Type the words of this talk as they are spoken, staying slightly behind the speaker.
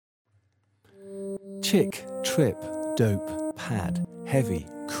Chick, trip, dope, pad, heavy,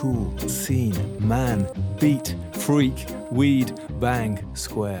 cool, scene, man, beat, freak, weed, bang,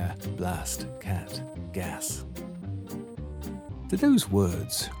 square, blast, cat, gas. Do those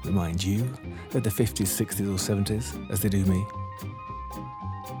words remind you of the 50s, 60s or 70s, as they do me?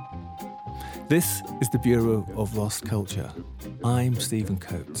 This is the Bureau of Lost Culture. I'm Stephen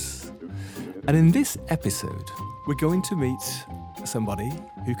Coates. And in this episode, we're going to meet somebody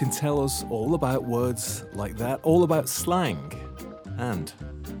who can tell us all about words like that, all about slang. And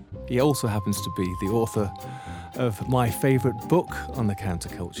he also happens to be the author of my favourite book on the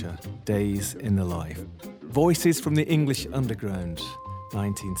counterculture, Days in the Life. Voices from the English Underground,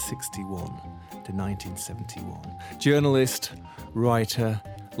 1961 to 1971. Journalist, writer,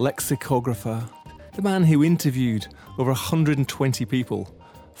 lexicographer, the man who interviewed over 120 people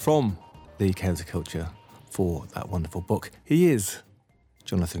from the counterculture for that wonderful book. He is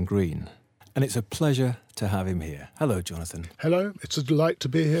Jonathan Green. And it's a pleasure to have him here. Hello, Jonathan. Hello, it's a delight to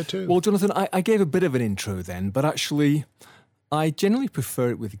be here too. Well, Jonathan, I gave a bit of an intro then, but actually I generally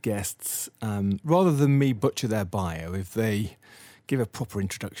prefer it with guests rather than me butcher their bio if they give a proper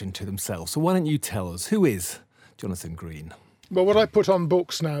introduction to themselves. So why don't you tell us, who is Jonathan Green? Well, what I put on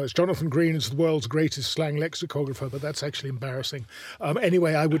books now is Jonathan Green is the world's greatest slang lexicographer, but that's actually embarrassing.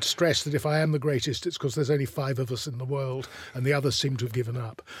 Anyway, I would stress that if I am the greatest, it's because there's only 5 of us in the world and the others seem to have given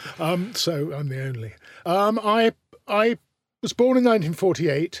up. So I'm the only. I was born in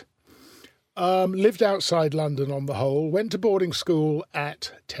 1948. Lived outside London on the whole, went to boarding school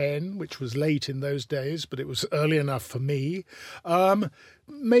at 10, which was late in those days, but it was early enough for me.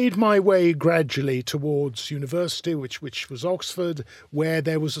 Made my way gradually towards university, which was Oxford, where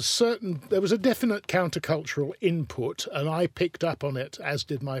there was a definite countercultural input, and I picked up on it, as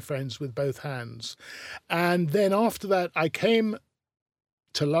did my friends, with both hands. And then after that, I came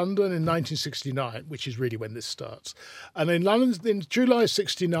to London in 1969, which is really when this starts. And in London, in July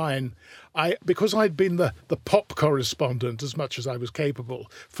 69, because I'd been the pop correspondent as much as I was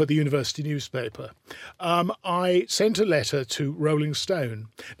capable for the university newspaper, I sent a letter to Rolling Stone.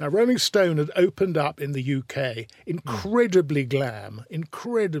 Now, Rolling Stone had opened up in the UK, incredibly glam,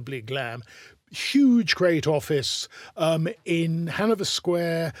 huge, great office in Hanover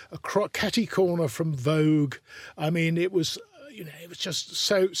Square, a catty corner from Vogue. I mean, it was just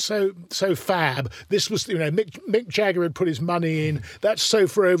so fab. This was, Mick Jagger had put his money in. That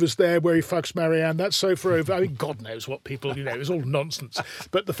sofa over's there where he fucks Marianne. That sofa over, I mean, God knows what people, it was all nonsense.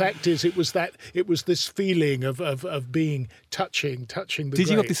 But the fact is, it was this feeling of being touching the Did great.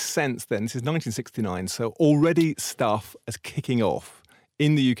 you have this sense then, this is 1969, so already stuff is kicking off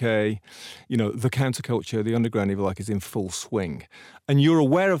in the UK, the counterculture, the underground, if you like, is in full swing. And you're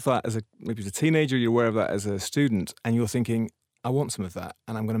aware of that maybe as a teenager, you're aware of that as a student, and you're thinking, I want some of that,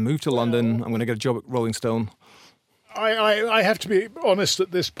 and I'm going to move to London, I'm going to get a job at Rolling Stone. I have to be honest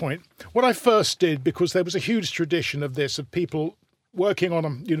at this point. What I first did, because there was a huge tradition of this, of people working on a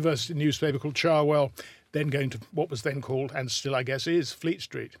university newspaper called Cherwell, then going to what was then called, and still I guess is, Fleet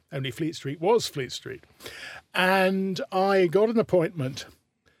Street. Only Fleet Street was Fleet Street. And I got an appointment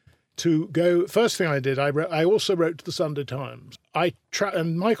to go. First thing I did, I also wrote to the Sunday Times.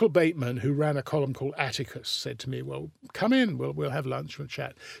 And Michael Bateman, who ran a column called Atticus, said to me, well, come in, we'll have lunch, we'll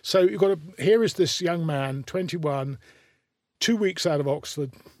chat. So here is this young man, 21, 2 weeks out of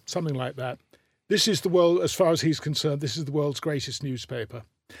Oxford, something like that. This is the world, as far as he's concerned, this is the world's greatest newspaper.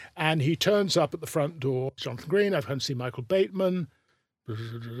 And he turns up at the front door. Jonathan Green, I've come to see Michael Bateman.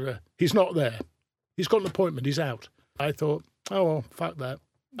 He's not there. He's got an appointment. He's out. I thought, oh, well, fuck that.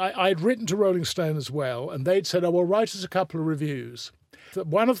 I'd written to Rolling Stone as well, and they'd said, oh, well, write us a couple of reviews.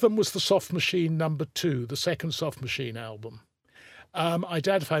 One of them was the Soft Machine #2, the second Soft Machine album. I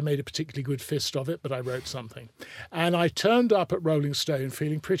doubt if I made a particularly good fist of it, but I wrote something. And I turned up at Rolling Stone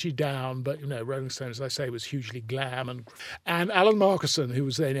feeling pretty down, but, Rolling Stone, as I say, was hugely glam. And Alan Markison, who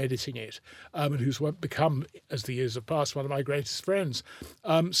was then editing it, and who's become, as the years have passed, one of my greatest friends,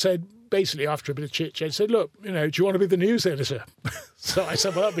 said, basically, after a bit of chit-chat, said, look, do you want to be the news editor? So I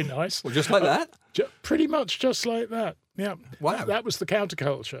said, well, that'd be nice. Well, just like that? Pretty much just like that. Yeah. Wow. That was the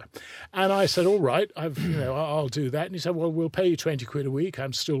counterculture. And I said, all right, I'll do that. And he said, well, we'll pay you 20 quid a week.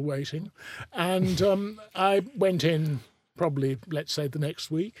 I'm still waiting. And I went in probably, let's say, the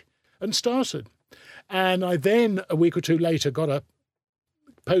next week and started. And I then, a week or two later, got a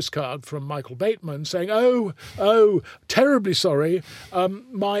postcard from Michael Bateman saying, oh, terribly sorry.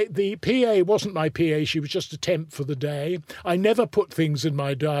 The PA wasn't my PA. She was just a temp for the day. I never put things in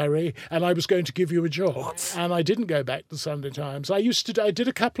my diary, and I was going to give you a job. What? And I didn't go back to the Sunday Times. I did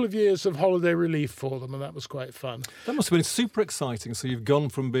a couple of years of holiday relief for them, and that was quite fun. That must have been super exciting. So you've gone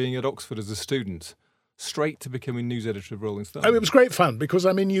from being at Oxford as a student straight to becoming news editor of Rolling Stone? Oh, it was great fun because,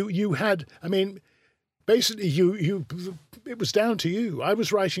 I mean, you had, I mean, basically it was down to you. I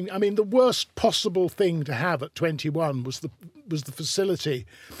was writing, I mean, the worst possible thing to have at 21 was the facility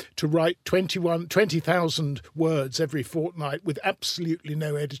to write 20,000 words every fortnight with absolutely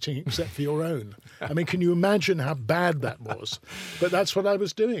no editing except for your own. I mean, can you imagine how bad that was? But that's what I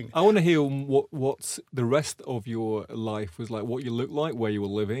was doing. I want to hear what the rest of your life was like, what you looked like, where you were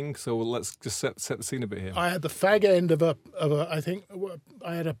living. So let's just set the scene a bit here. I had the fag end of a I think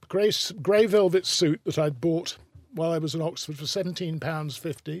I had a grey velvet suit that I'd bought while I was in Oxford for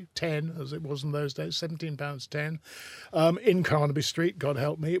 £17.50, 10 as it was in those days, £17.10, in Carnaby Street, God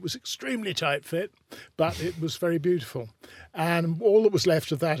help me. It was extremely tight fit, but it was very beautiful. And all that was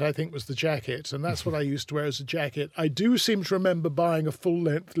left of that, I think, was the jacket, and that's what I used to wear as a jacket. I do seem to remember buying a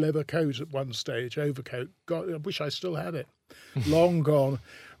full-length leather coat at one stage, overcoat. God, I wish I still had it. Long gone.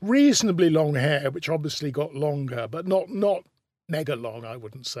 Reasonably long hair, which obviously got longer, but not mega long, I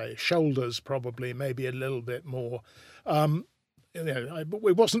wouldn't say. Shoulders probably, maybe a little bit more.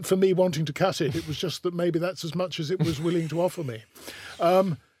 It wasn't for me wanting to cut it. It was just that maybe that's as much as it was willing to offer me.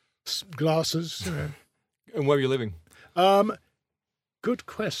 Glasses. And where were you living? Good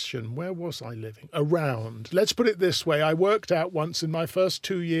question. Where was I living? Around. Let's put it this way. I worked out once in my first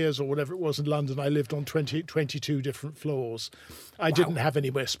 2 years or whatever it was in London, I lived on 22 different floors. I didn't have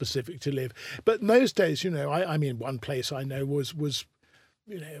anywhere specific to live. But in those days, I mean, one place I know was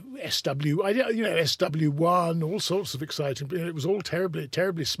SW1, all sorts of exciting. It was all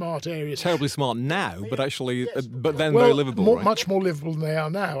terribly smart areas. Terribly smart now, but actually, but then very livable. Right? Much more livable than they are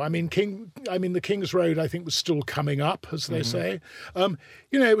now. I mean, the King's Road, I think, was still coming up, as they say.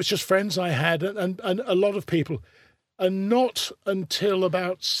 It was just friends I had, and a lot of people, and not until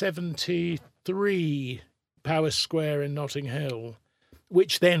about 73, Powis Square in Notting Hill,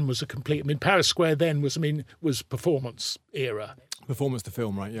 which then was a complete. I mean, Powis Square then was performance era. Performance to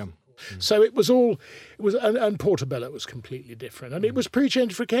film, right? Yeah. So it was and Portobello was completely different, and it was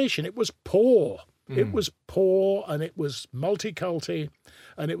pre-gentrification. It was poor. It was poor, and it was multi-culti,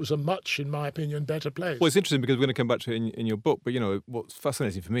 and it was a much, in my opinion, better place. Well, it's interesting because we're going to come back to it in your book, but what's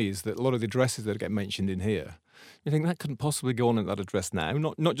fascinating for me is that a lot of the addresses that get mentioned in here, you think that couldn't possibly go on at that address now,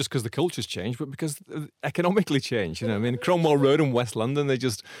 not just because the culture's changed, but because economically changed. I mean, Cromwell Road and West London, they're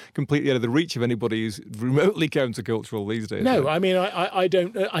just completely out of the reach of anybody who's remotely countercultural these days. No, I mean, I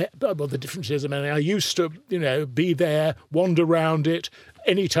don't. Well, the difference is, I mean, I used to, be there, wander around it,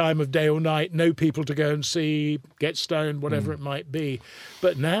 any time of day or night, know people to go and see, get stoned, whatever it might be.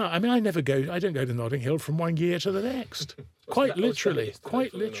 But now, I mean, I don't go to Notting Hill from one year to the next. Quite literally.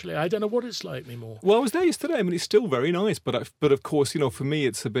 I don't know what it's like anymore. Well, I was there yesterday. I mean, it's still very nice, but of course, for me,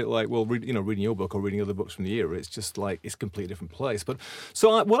 it's a bit like, well, reading your book or reading other books from the era, it's just like it's a completely different place. But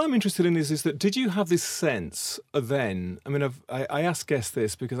so what I'm interested in is that did you have this sense then? I mean, I ask guests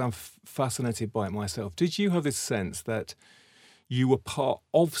this because I'm fascinated by it myself. Did you have this sense that you were part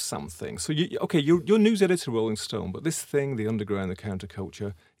of something? So you're news editor of Rolling Stone, but this thing, the underground, the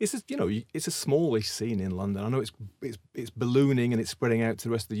counterculture, it's a smallish scene in London. I know it's ballooning and it's spreading out to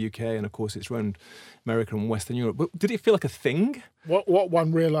the rest of the UK, and of course it's around America and Western Europe. But did it feel like a thing? What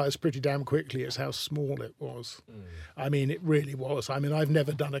one realised pretty damn quickly is how small it was. I mean, it really was. I mean, I've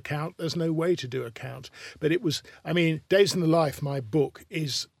never done a count. There's no way to do a count. But it was. I mean, Days in the Life, my book,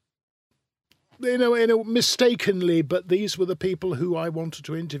 is. Mistakenly, but these were the people who I wanted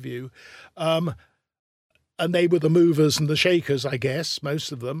to interview. And they were the movers and the shakers, I guess,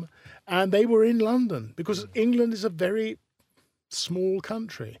 most of them. And they were in London because England is a very small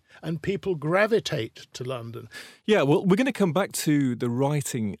country and people gravitate to London. Yeah, well, we're going to come back to the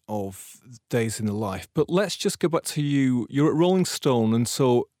writing of Days in the Life, but let's just go back to you. You're at Rolling Stone, and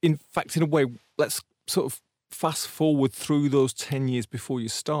so, in fact, in a way, let's sort of fast forward through those 10 years before you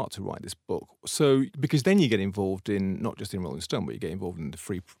start to write this book. So, because then you get involved in, not just in Rolling Stone, but you get involved in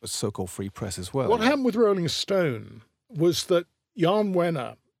the so-called free press as well. What happened with Rolling Stone was that Jan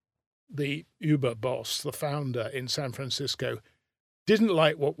Wenner, the Uber boss, the founder in San Francisco, didn't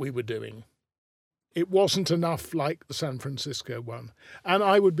like what we were doing. It wasn't enough like the San Francisco one. And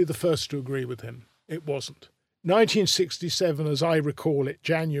I would be the first to agree with him. It wasn't. 1967, as I recall it,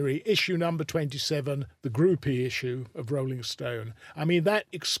 January, issue number 27, the groupie issue of Rolling Stone. I mean, that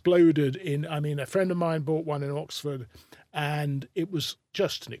exploded a friend of mine bought one in Oxford, and it was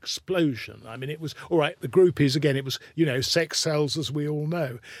just an explosion. I mean, it was, all right, the groupies, again, it was, sex sells, as we all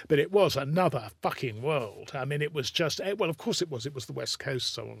know, but it was another fucking world. I mean, it was just, well, of course it was the West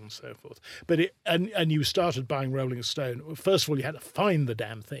Coast, so on and so forth. But and you started buying Rolling Stone. First of all, you had to find the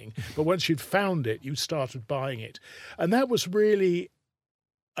damn thing, but once you'd found it, you started buying it. And that was really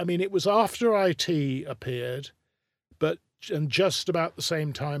I mean, it was after IT appeared, and just about the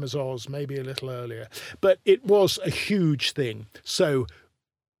same time as Oz, maybe a little earlier. But it was a huge thing. So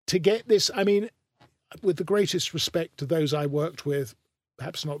to get this, I mean, with the greatest respect to those I worked with,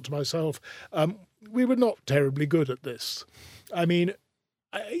 perhaps not to myself, we were not terribly good at this. I mean,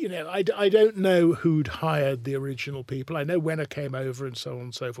 I don't know who'd hired the original people. I know Wenner came over and so on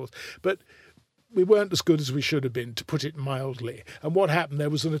and so forth. But we weren't as good as we should have been, to put it mildly. And what happened,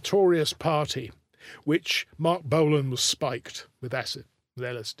 there was a notorious party which Mark Bolan was spiked with acid, with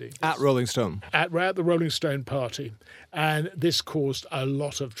LSD. At Rolling Stone? At the Rolling Stone party. And this caused a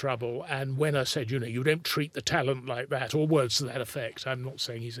lot of trouble. And Wenner said, you don't treat the talent like that, or words to that effect. I'm not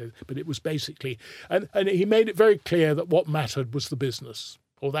saying he said, but it was basically... And he made it very clear that what mattered was the business.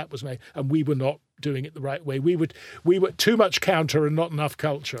 Or that was made, and we were not doing it the right way. We were too much counter and not enough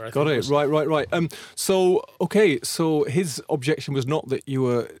culture. Got it. Right. So his objection was not that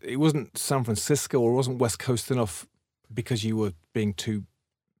it wasn't San Francisco or wasn't West Coast enough because you were being too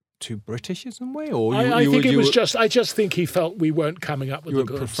British in some way, or I just think he felt we weren't coming up with the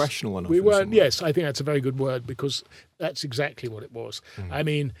goods. You weren't professional enough. We weren't. Yes, I think that's a very good word, because that's exactly what it was. I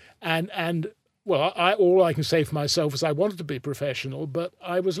mean, and. Well, all I can say for myself is I wanted to be professional, but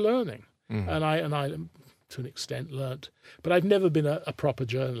I was learning, and I to an extent learnt. But I've never been a proper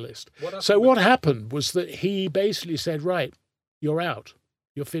journalist. What happened was that he basically said, "Right, you're out,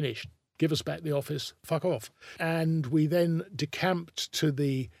 you're finished. Give us back the office. Fuck off." And we then decamped to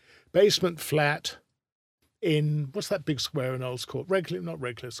the basement flat in what's that big square in Earls Court? Not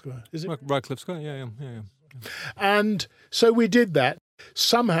Redcliffe Square, is it? Redcliffe Square, yeah. And so we did that.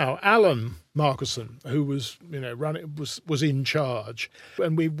 Somehow, Alan Markuson, who was running, was in charge,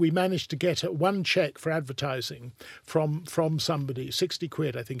 and we managed to get one check for advertising from somebody, 60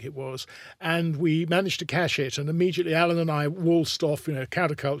 quid I think it was, and we managed to cash it. And immediately Alan and I waltzed off,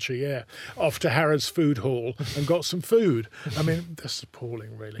 counterculture, off to Harrods Food Hall and got some food. I mean, that's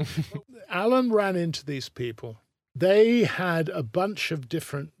appalling, really. Alan ran into these people. They had a bunch of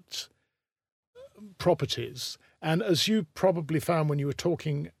different properties. And as you probably found when you were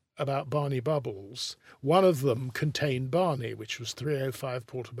talking about Barney Bubbles, one of them contained Barney, which was 305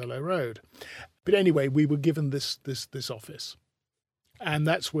 Portobello Road. But anyway, we were given this office. And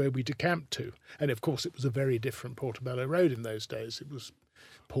that's where we decamped to. And of course, it was a very different Portobello Road in those days. It was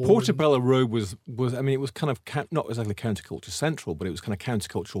Portobello Road was I mean, it was kind of not exactly counterculture central, but it was kind of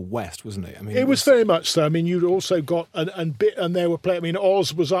countercultural west, wasn't it? I mean, it was very much so. I mean, you'd also got and there were I mean,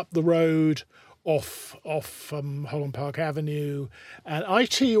 Oz was up the road. Off Holland Park Avenue, and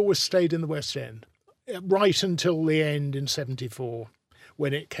IT always stayed in the West End, right until the end in '74,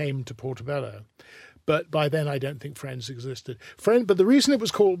 when it came to Portobello. But by then, I don't think Friends existed. But the reason it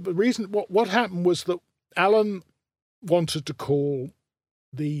was called, what happened was that Alan wanted to call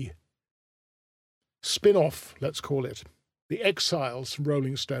the spin-off, let's call it, the Exiles from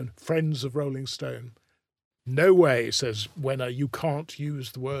Rolling Stone, Friends of Rolling Stone. No way, says Wenner, you can't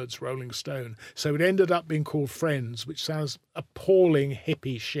use the words Rolling Stone. So it ended up being called Friends, which sounds appalling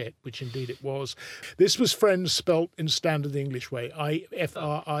hippie shit, which indeed it was. This was Friends spelt in standard English way,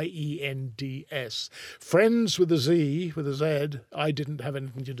 Friends. Friends with a Z, with a Z, I didn't have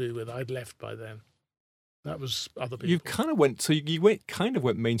anything to do with. I'd left by then. That was other people. You kind of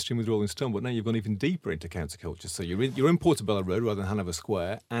went mainstream with Rolling Stone, but now you've gone even deeper into counterculture. So you're in Portobello Road rather than Hanover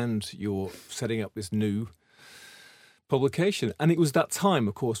Square, and you're setting up this new publication. And it was that time,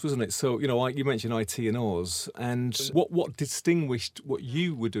 of course, wasn't it? So, you mentioned IT and Oz, and what distinguished what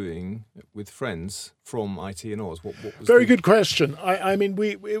you were doing with Friends from IT and Oz? What was very good question. I mean,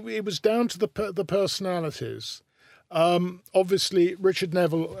 it was down to the personalities. Obviously, Richard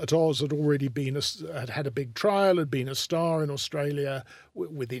Neville at Oz had already had a big trial, had been a star in Australia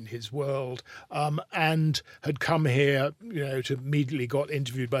within his world, and had come here, to immediately got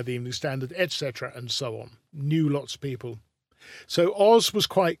interviewed by the Evening Standard, etc., and so on. Knew lots of people. So Oz was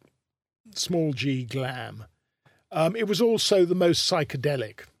quite small g glam. It was also the most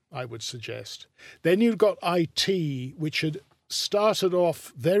psychedelic, I would suggest. Then you've got IT, which had started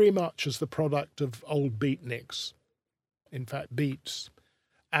off very much as the product of old beatniks. In fact, Beats,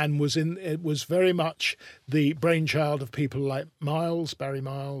 and it was very much the brainchild of people like Barry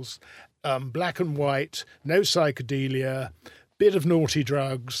Miles, black and white, no psychedelia, bit of naughty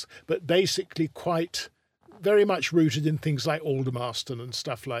drugs, but basically quite very much rooted in things like Aldermaston and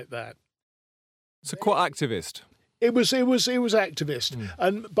stuff like that. So quite activist. It was activist,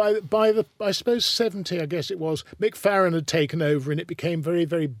 and by the I suppose 70, I guess it was, Mick Farron had taken over, and it became very,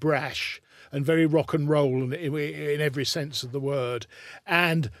 very brash. and very rock and roll in every sense of the word,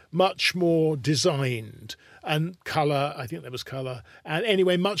 and much more designed, and colour. I think there was colour, and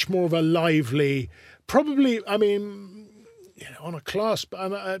anyway, much more of a lively. Probably, I mean, on a class,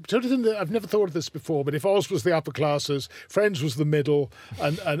 I've never thought of this before, but if Oz was the upper classes, Friends was the middle,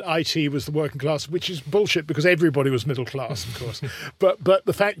 and IT was the working class, which is bullshit because everybody was middle class, of course. But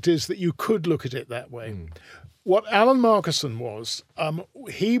the fact is that you could look at it that way. What Alan Markison was,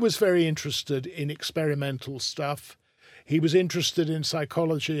 he was very interested in experimental stuff. He was interested in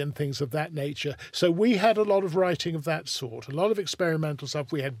psychology and things of that nature. So we had a lot of writing of that sort, a lot of experimental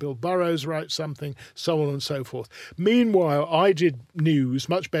stuff. We had Bill Burroughs write something, so on and so forth. Meanwhile, I did news,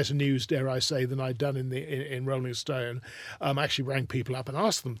 much better news, dare I say, than I'd done in Rolling Stone. Actually rang people up and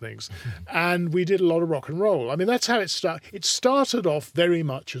asked them things. And we did a lot of rock and roll. I mean, that's how it started. It started off very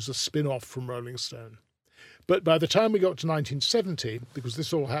much as a spin-off from Rolling Stone. But by the time we got to 1970, because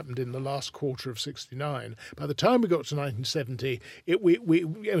this all happened in the last quarter of 69, by the time we got to 1970,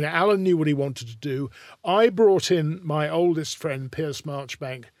 Alan knew what he wanted to do. I brought in my oldest friend, Pierce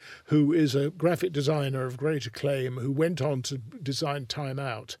Marchbank, who is a graphic designer of great acclaim, who went on to design Time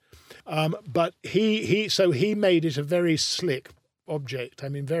Out. But he made it a very slick object. I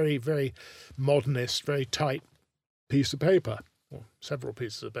mean, very, very modernist, very tight piece of paper. Or several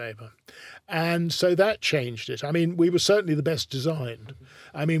pieces of paper. And so that changed it. I mean, we were certainly the best designed.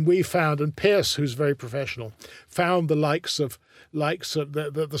 I mean, we found, and Pierce, who's very professional, found the likes of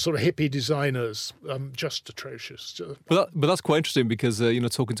the sort of hippie designers just atrocious. But that's quite interesting because,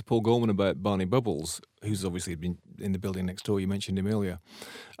 talking to Paul Gorman about Barney Bubbles, who's obviously been in the building next door, you mentioned him earlier.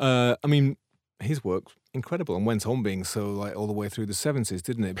 I mean, his work incredible and went on being so like all the way through the 70s,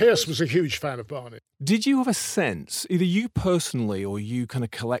 didn't it? Pierce was a huge fan of Barney. Did you have a sense, either you personally or you kind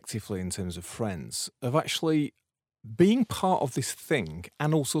of collectively in terms of friends, of actually being part of this thing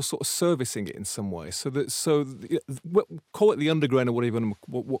and also sort of servicing it in some way? Call it the underground or whatever you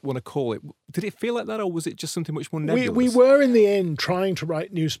want to call it. Did it feel like that, or was it just something much more nebulous? We were in the end trying to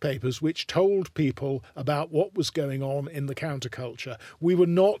write newspapers which told people about what was going on in the counterculture. We were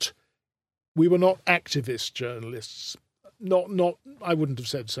not activist journalists. Not. I wouldn't have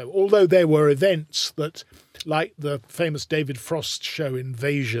said so. Although there were events that, like the famous David Frost show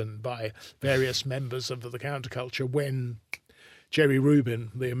Invasion by various members of the counterculture, when Jerry Rubin,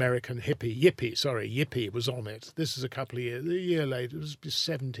 the American Yippie, was on it. This is a year later. It was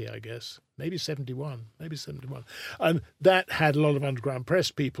 70, I guess. Maybe 71. And that had a lot of underground press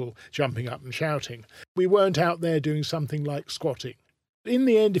people jumping up and shouting. We weren't out there doing something like squatting. In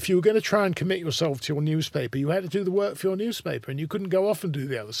the end, if you were going to try and commit yourself to your newspaper, you had to do the work for your newspaper, and you couldn't go off and do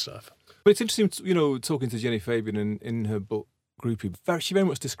the other stuff. But it's interesting, talking to Jenny Fabian in her book, Groupie, she very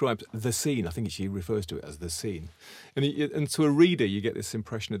much describes the scene. I think she refers to it as the scene. And to a reader, you get this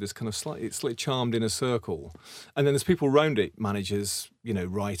impression of this kind of slightly charmed inner circle. And then there's people around it, managers,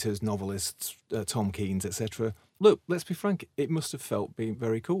 writers, novelists, Tom Keynes, etc. Look, let's be frank, it must have felt being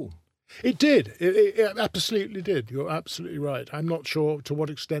very cool. It did. It absolutely did. You're absolutely right. I'm not sure to what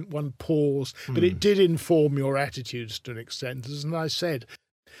extent one paused, but it did inform your attitudes to an extent. As I said,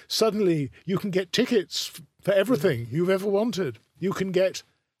 suddenly you can get tickets for everything you've ever wanted. You can get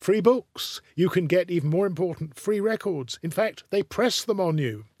free books. You can get, even more important, free records. In fact, they press them on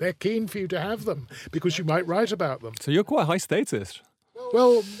you. They're keen for you to have them because you might write about them. So you're quite high status.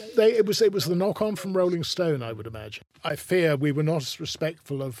 Well, it was the knock-on from Rolling Stone, I would imagine. I fear we were not as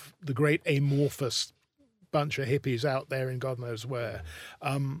respectful of the great amorphous bunch of hippies out there in God knows where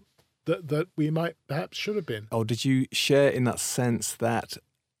that we might perhaps should have been. Oh, did you share in that sense that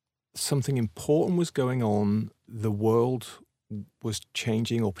something important was going on, the world was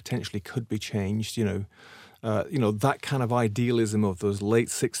changing or potentially could be changed, that kind of idealism of those late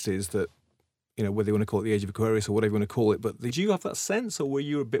 60s that, whether you want to call it the age of Aquarius or whatever you want to call it, but did you have that sense, or were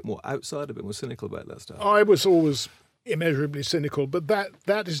you a bit more outside, a bit more cynical about that stuff? I was always immeasurably cynical, but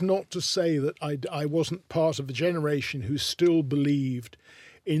that is not to say that I wasn't part of a generation who still believed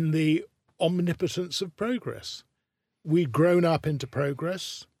in the omnipotence of progress. We'd grown up into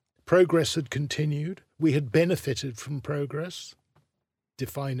progress. Progress had continued. We had benefited from progress.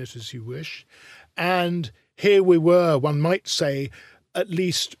 Define it as you wish. And here we were, one might say, at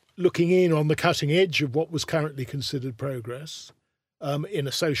least looking in on the cutting edge of what was currently considered progress in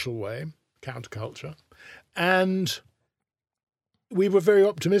a social way, counterculture. And we were very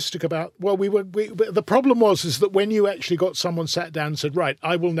optimistic about, the problem is that when you actually got someone sat down and said, right,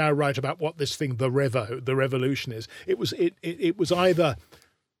 I will now write about what this thing, the revolution is, it was either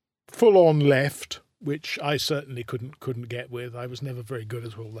full on left, which I certainly couldn't get with. I was never very good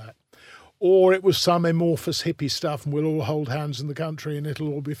at all that. or it was some amorphous hippie stuff and we'll all hold hands in the country and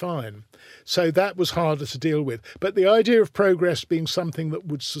it'll all be fine. So that was harder to deal with. But the idea of progress being something that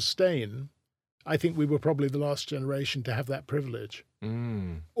would sustain, I think we were probably the last generation to have that privilege.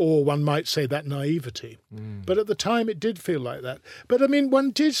 Or one might say that naivety. But at the time it did feel like that. But I mean, one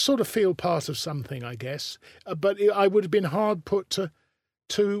did sort of feel part of something, I guess. But I would have been hard put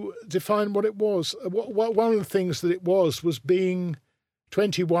to define what it was. One of the things that it was being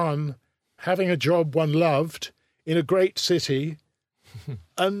 21, having a job one loved in a great city,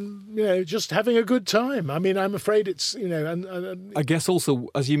 and just having a good time. I mean, I'm afraid it's and I guess also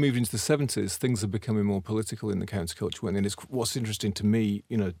as you moved into the 70s, things are becoming more political in the counterculture. And it's what's interesting to me,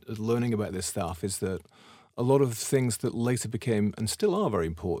 learning about this stuff, is that a lot of things that later became and still are very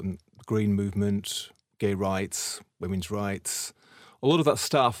important, the Green Movement, gay rights, women's rights, a lot of that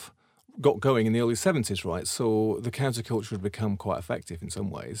stuff got going in the early 70s, right? So the counterculture had become quite effective in some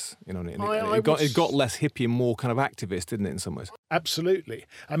ways. It got less hippie and more kind of activist, didn't it, in some ways? Absolutely.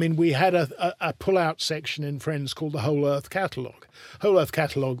 I mean, we had a pull-out section in Friends called the Whole Earth Catalogue. Whole Earth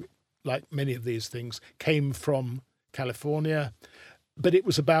Catalogue, like many of these things, came from California, but it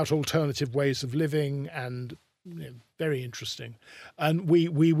was about alternative ways of living and very interesting. And we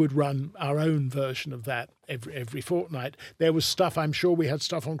would run our own version of that every fortnight. There was stuff, I'm sure we had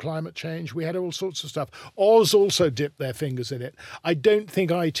stuff on climate change. We had all sorts of stuff. Oz also dipped their fingers in it. I don't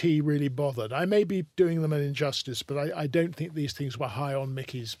think IT really bothered. I may be doing them an injustice, but I don't think these things were high on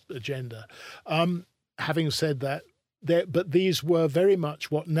Mickey's agenda. Having said that, but these were very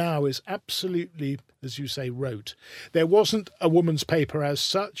much what now is absolutely, as you say, rote. There wasn't a woman's paper as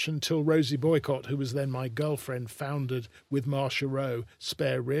such until Rosie Boycott, who was then my girlfriend, founded with Marcia Rowe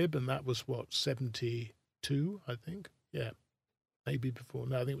Spare Rib, and that was, 72, I think? Yeah, maybe before.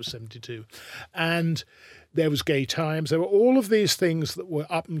 No, I think it was 72. And there was Gay Times. There were all of these things that were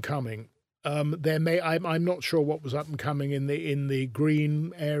up and coming. I'm not sure what was up and coming in the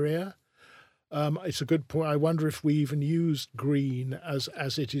green area. It's a good point. I wonder if we even used green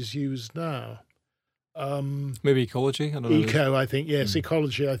as it is used now. Maybe ecology. I don't know. Eco, I think, yes.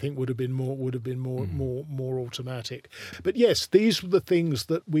 Ecology, I think, would have been more automatic. But yes, these were the things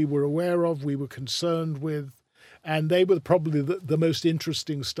that we were aware of, we were concerned with, and they were probably the most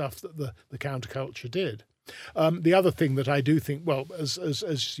interesting stuff that the counterculture did. The other thing that I do think, well,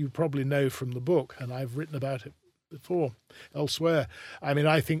 as you probably know from the book, and I've written about it before elsewhere, I mean,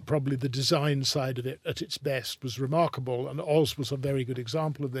 I think probably the design side of it at its best was remarkable, and Oz was a very good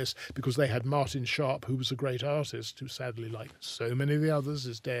example of this because they had Martin Sharp, who was a great artist, who sadly, like so many of the others,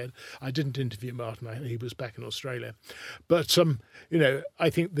 is dead. I didn't interview Martin, he was back in Australia. But I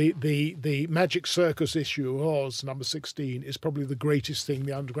think the Magic Circus issue of Oz, number 16, is probably the greatest thing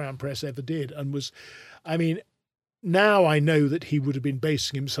the underground press ever did, and was, I mean, now I know that he would have been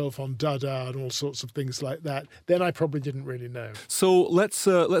basing himself on Dada and all sorts of things like that. Then I probably didn't really know. So let's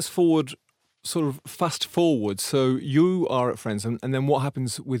fast forward. So you are at Friends, and then what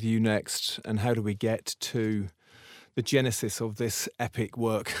happens with you next, and how do we get to the genesis of this epic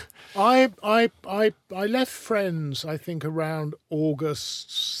work? I left Friends, I think, around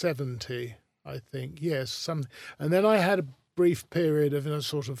August 70, I think. Yes, and then I had a brief period of, in a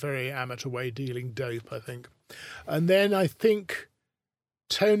sort of very amateur way, dealing dope, I think. And then I think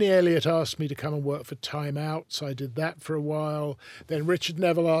Tony Elliott asked me to come and work for Time Out, so I did that for a while. Then Richard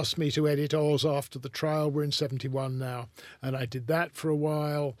Neville asked me to edit Oz after the trial. We're in 71 now, and I did that for a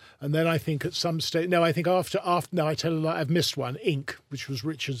while. And then I think at some stage, I tell a lie, I've missed one, Ink, which was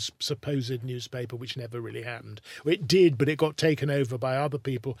Richard's supposed newspaper, which never really happened. It did, but it got taken over by other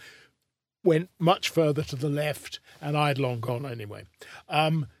people, went much further to the left, and I'd long gone anyway.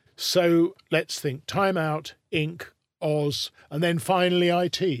 So let's think. Time Out, Ink, Oz, and then finally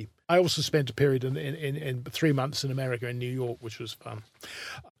IT. I also spent a period in 3 months in America, in New York, which was fun.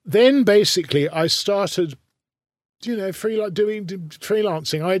 Then basically I started, doing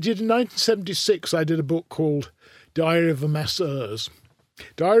freelancing. I did in 1976. I did a book called Diary of a Masseuse.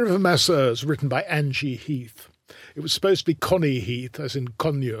 Diary of a Masseuse, written by Angie Heath. It was supposed to be Connie Heath, as in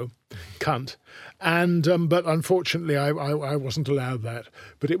Conyo, cunt. And but unfortunately, I wasn't allowed that.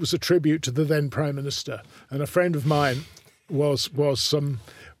 But it was a tribute to the then Prime Minister. And a friend of mine was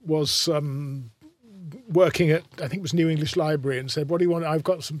working at, I think it was New English Library, and said, "What do you want? I've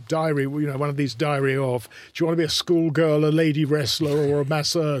got some diary, one of these diary of. Do you want to be a schoolgirl, a lady wrestler, or a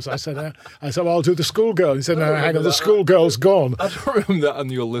masseuse?" I said, well, I'll do the schoolgirl. He said, "No, hang on, the schoolgirl's gone." I don't remember that on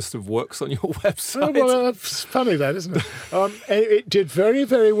your list of works on your website. Oh, well, that's funny, that, isn't it? It did very,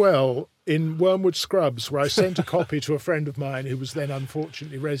 very well in Wormwood Scrubs, where I sent a copy to a friend of mine who was then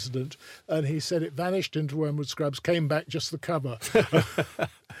unfortunately resident, and he said it vanished into Wormwood Scrubs, came back just the cover.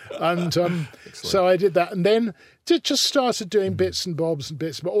 And so I did that. And then just started doing bits and bobs,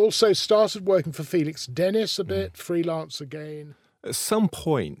 but also started working for Felix Dennis a bit, freelance again. At some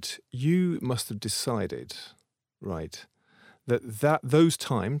point, you must have decided, right, that those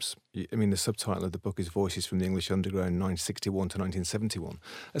times, I mean, the subtitle of the book is Voices from the English Underground, 1961 to 1971.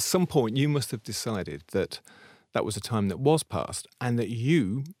 At some point, you must have decided that was a time that was past and that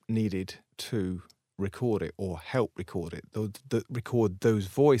you needed to record it or help record it, record those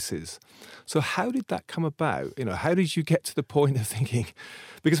voices. So how did that come about? How did you get to the point of thinking,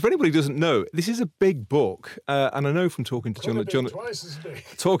 because for anybody who doesn't know, this is a big book, and I know from talking to Jonathan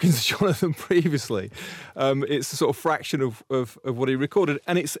previously, it's a sort of fraction of what he recorded,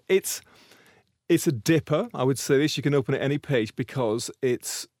 and it's a dipper, I would say this. You can open it any page because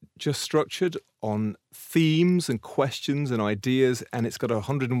it's just structured on themes and questions and ideas, and it's got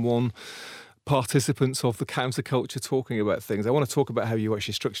 101 participants of the counterculture talking about things. I want to talk about how you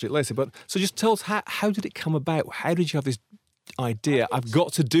actually structured it later, but so just tell us, how did it come about? How did you have this idea? I've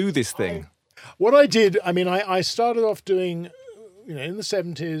got to do this thing. What I did, I mean, I started off doing, in the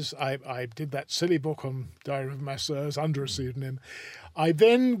 70s, I did that silly book on Diary of Masseuse under a pseudonym. I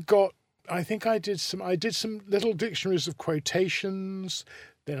then I did some little dictionaries of quotations,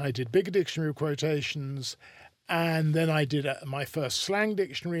 then I did bigger dictionary of quotations, and then I did my first slang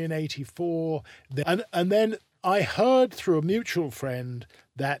dictionary in 1984. And then I heard through a mutual friend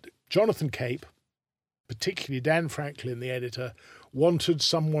that Jonathan Cape, particularly Dan Franklin, the editor, wanted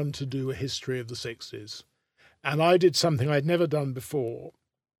someone to do a history of the 60s. And I did something I'd never done before.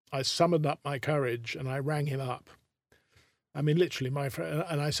 I summoned up my courage and I rang him up. I mean, literally, my friend,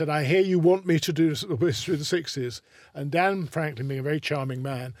 and I said, I hear you want me to do the history of the 60s. And Dan Franklin, being a very charming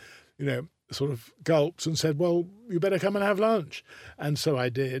man, sort of gulped and said, well, you better come and have lunch. And so I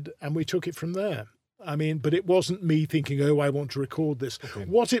did, and we took it from there. I mean, but it wasn't me thinking, I want to record this. Okay.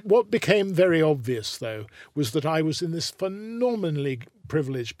 What became very obvious, though, was that I was in this phenomenally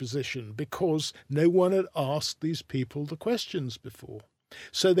privileged position because no one had asked these people the questions before.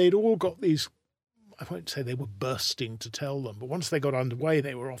 So they'd all got these, I won't say they were bursting to tell them, but once they got underway,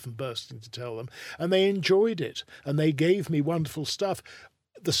 they were often bursting to tell them. And they enjoyed it, and they gave me wonderful stuff.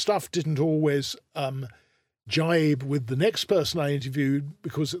 The stuff didn't always jibe with the next person I interviewed,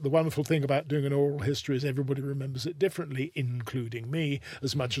 because the wonderful thing about doing an oral history is everybody remembers it differently, including me,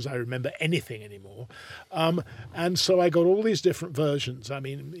 as much as I remember anything anymore. And so I got all these different versions. I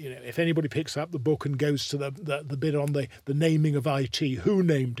mean, if anybody picks up the book and goes to the bit on the naming of IT, who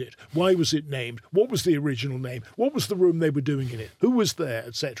named it? Why was it named? What was the original name? What was the room they were doing in it? Who was there,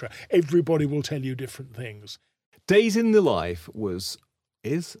 etc.? Everybody will tell you different things. Days in the Life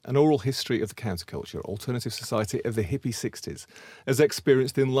is an oral history of the counterculture, alternative society of the hippie 60s, as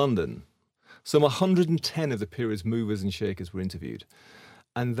experienced in London. Some 110 of the period's movers and shakers were interviewed,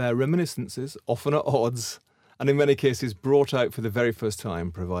 and their reminiscences, often at odds, and in many cases brought out for the very first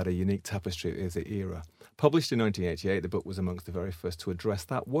time, provide a unique tapestry of the era. Published in 1988, the book was amongst the very first to address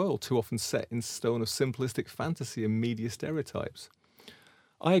that world, too often set in stone of simplistic fantasy and media stereotypes.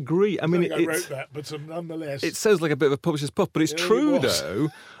 I agree. I mean, I wrote that, but nonetheless, it sounds like a bit of a publisher's puff, but it's true, though.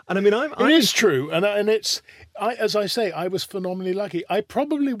 And I mean, it is true, and it's. As I say, I was phenomenally lucky. I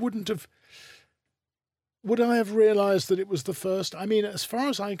probably wouldn't have. Would I have realised that it was the first? I mean, as far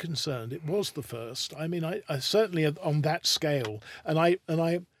as I'm concerned, it was the first. I mean, I certainly on that scale, and I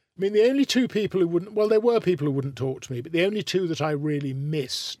mean, the only two people who wouldn't. Well, there were people who wouldn't talk to me, but the only two that I really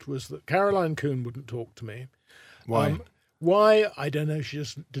missed was that Caroline Coon wouldn't talk to me. Why? Why? I don't know. She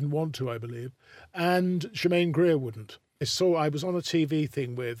just didn't want to, I believe. And Germaine Greer wouldn't. I was on a TV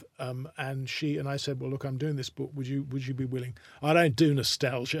thing with, and I said, well, look, I'm doing this book. Would you be willing? I don't do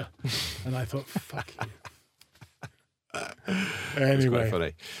nostalgia. And I thought, fuck you. Anyway. It's quite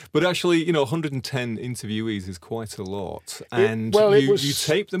funny. But actually, 110 interviewees is quite a lot. And you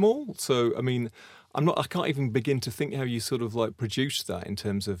tape them all. So, I mean, I can't even begin to think how you sort of like produced that in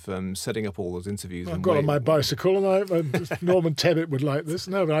terms of setting up all those interviews. I got on my bicycle, and Norman Tebbit would like this.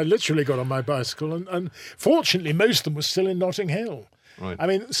 No, but I literally got on my bicycle, and fortunately, most of them were still in Notting Hill. Right. I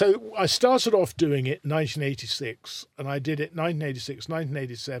mean, so I started off doing it in 1986, and I did it 1986,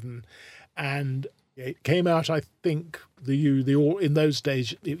 1987, and it came out, I think, in those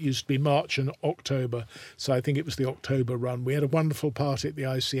days, it used to be March and October, so I think it was the October run. We had a wonderful party at the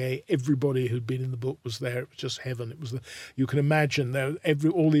ICA. Everybody who'd been in the book was there. It was just heaven. It was you can imagine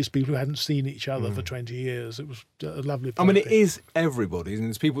all these people who hadn't seen each other for 20 years. It was a lovely party. I mean, it is everybody, and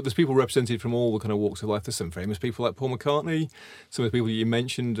there's people represented from all the kind of walks of life. There's some famous people like Paul McCartney, some of the people you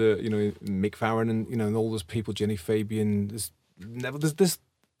mentioned, Mick Farren, and all those people, Jenny Fabian.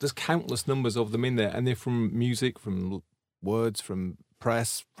 There's countless numbers of them in there, and they're from music, from words, from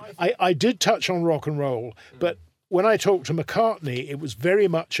press. I did touch on rock and roll, but when I talked to McCartney, it was very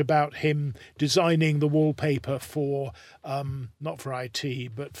much about him designing the wallpaper for, not for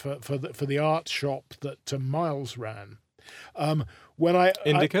IT, but for the art shop that Miles ran.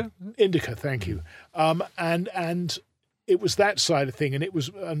 Indica? Indica, thank you. And it was that side of thing, and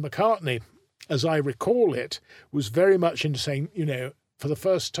McCartney, as I recall it, was very much into saying, for the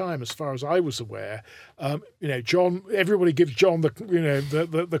first time, as far as I was aware, John. Everybody gives John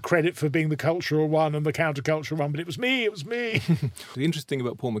the credit for being the cultural one and the countercultural one, but it was me. The interesting thing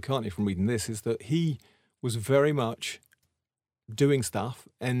about Paul McCartney from reading this is that he was very much doing stuff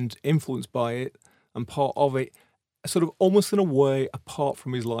and influenced by it and part of it, sort of almost in a way apart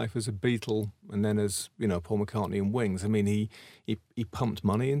from his life as a Beatle and then as Paul McCartney and Wings. I mean, he pumped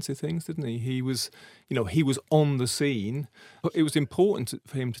money into things, didn't he? He was on the scene. But it was important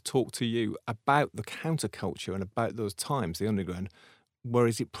for him to talk to you about the counterculture and about those times, the underground,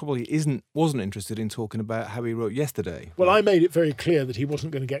 whereas it probably wasn't interested in talking about how he wrote Yesterday. Well, I made it very clear that he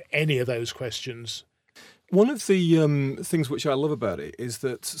wasn't going to get any of those questions. One of the things which I love about it is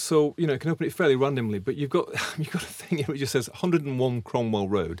that, you can open it fairly randomly, but you've got a thing here which just says 101 Cromwell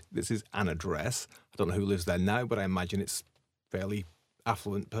Road. This is an address. I don't know who lives there now, but I imagine it's a fairly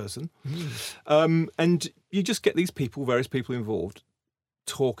affluent person. And you just get these people, various people involved,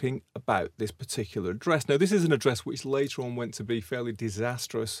 talking about this particular address. Now, this is an address which later on went to be fairly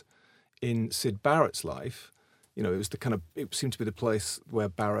disastrous in Syd Barrett's life. It seemed to be the place where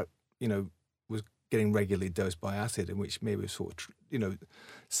Barrett, was getting regularly dosed by acid, in which maybe sort of,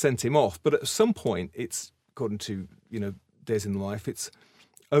 sent him off. But at some point, it's, according to, Days in Life, it's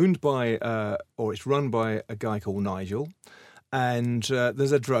owned by, or it's run by a guy called Nigel. And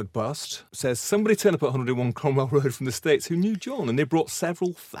there's a drug bust. It says, somebody turned up at 101 Cromwell Road from the States who knew John, and they brought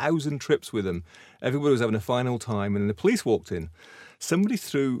several thousand trips with them. Everybody was having a fine old time, and then the police walked in. Somebody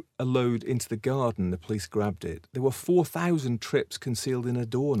threw a load into the garden. The police grabbed it. There were 4,000 trips concealed in a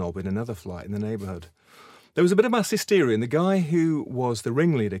doorknob in another flat in the neighbourhood. There was a bit of mass hysteria, and the guy who was the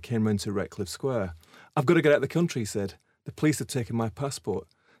ringleader came round to Ratcliffe Square. I've got to get out of the country, he said. The police have taken my passport.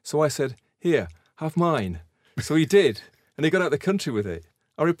 So I said, here, have mine. So he did, and he got out of the country with it.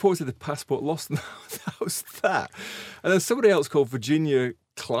 I reported the passport lost, and that was that. And then somebody else called Virginia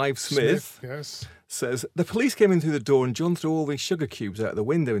Clive Smith yes. says, the police came in through the door and John threw all these sugar cubes out the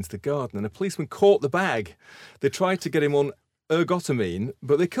window into the garden, and a policeman caught the bag. They tried to get him on ergotamine,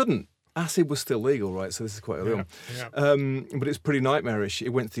 but they couldn't. Acid was still legal, right? So this is quite early on. Yeah. But it's pretty nightmarish. It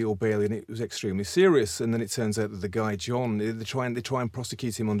went to the Old Bailey and it was extremely serious. And then it turns out that the guy, John, they try and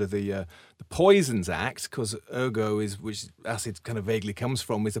prosecute him under the Poisons Act, because ergo is, which acid kind of vaguely comes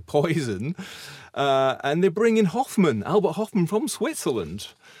from, is a poison. And they bring in Albert Hoffman from Switzerland,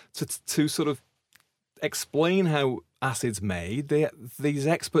 to sort of explain how acid's made. These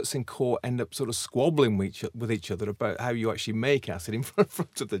experts in court end up sort of squabbling with each other about how you actually make acid in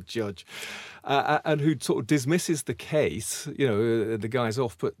front of the judge, and who sort of dismisses the case. The guy's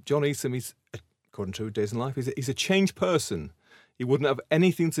off, but John Eastham, he's, according to Days in Life, he's a changed person. He wouldn't have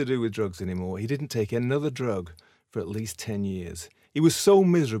anything to do with drugs anymore. He didn't take another drug for at least 10 years. He was so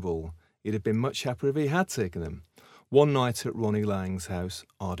miserable, he'd have been much happier if he had taken them. One night at Ronnie Lang's house,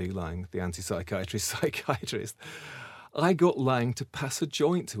 R.D. Lang, the psychiatrist, I got Lang to pass a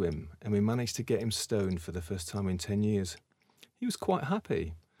joint to him, and we managed to get him stoned for the first time in 10 years. He was quite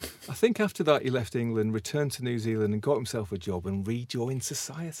happy. I think after that he left England, returned to New Zealand and got himself a job and rejoined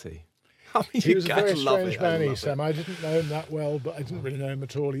society. I mean, he was a very strange man, Sam. I didn't know him that well, but I didn't really know him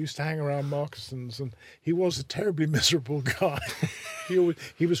at all. He used to hang around Markeson's, and he was a terribly miserable guy.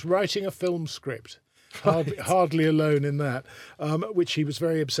 He was writing a film script. Hardly alone in that, which he was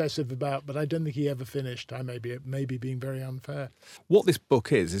very obsessive about, but I don't think he ever finished. I may be being very unfair. What this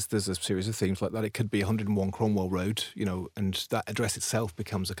book is there's a series of themes like that. It could be 101 Cromwell Road, and that address itself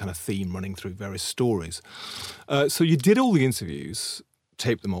becomes a kind of theme running through various stories. So you did all the interviews,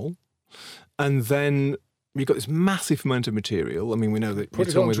 taped them all, and then you got this massive amount of material. I mean, we know that... Put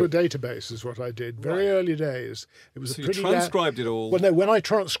it onto a database is what I did. Very early days. It was so a pretty... you transcribed it all? Well, no, when I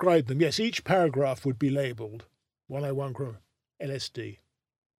transcribed them, yes, each paragraph would be labelled 101 LSD,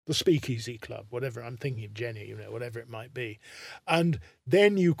 the Speakeasy Club, whatever. I'm thinking of Jenny, whatever it might be. And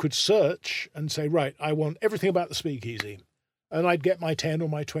then you could search and say, right, I want everything about the Speakeasy. And I'd get my 10 or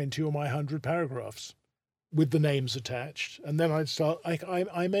my 20 or my 100 paragraphs with the names attached, and then I'd start.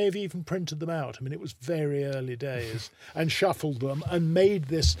 I may have even printed them out. I mean, it was very early days, and shuffled them and made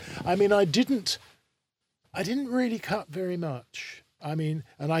this. I mean, I didn't really cut very much. I mean,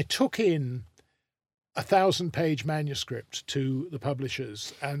 and I took in a 1,000-page manuscript to the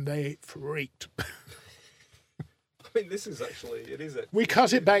publishers, and they freaked. mean, this is actually, it is. We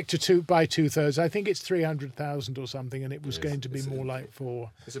cut it back to by 2/3. I think it's 300,000 or something, and it was Yes, going to be more like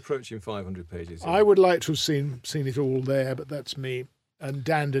 4. It's approaching 500 pages. I would like to have seen it all there, but that's me. And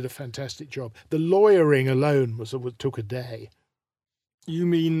Dan did a fantastic job. The lawyering alone took a day. You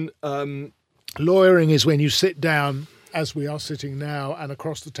mean Lawyering is when you sit down, as we are sitting now, and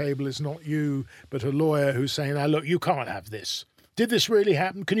across the table is not you, but a lawyer who's saying, "Now look, you can't have this. Did this really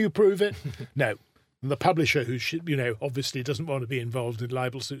happen? Can you prove it?" No. And the publisher, who obviously doesn't want to be involved in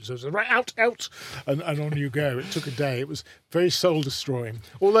libel suits, says, "Right, out," and on you go. It took a day. It was very soul destroying.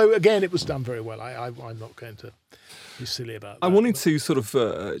 Although again, it was done very well. I'm not going to be silly about that. I wanted to sort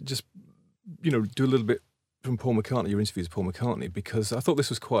of just do a little bit from Paul McCartney, your interview with Paul McCartney, because I thought this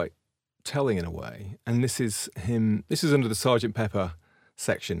was quite telling in a way. And this is under the Sgt. Pepper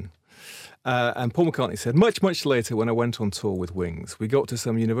section. And Paul McCartney said, much later when I went on tour with Wings, we got to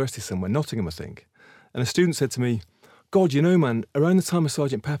some university somewhere, Nottingham, I think. And a student said to me, "God, man, around the time of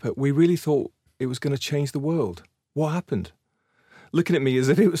Sgt. Pepper, we really thought it was going to change the world. What happened?" Looking at me as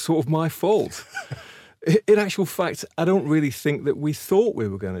if it was sort of my fault. In actual fact, I don't really think that we thought we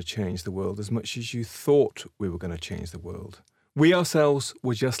were going to change the world as much as you thought we were going to change the world. We ourselves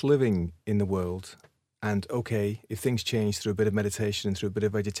were just living in the world. And okay, if things change through a bit of meditation and through a bit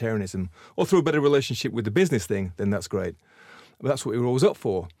of vegetarianism or through a better relationship with the business thing, then that's great. But that's what we were always up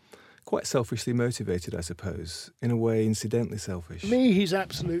for. Quite selfishly motivated, I suppose. In a way, incidentally selfish. For me, he's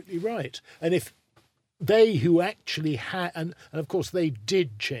absolutely right. And if they who actually had, and of course they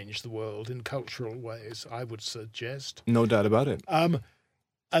did change the world in cultural ways, I would suggest. No doubt about it.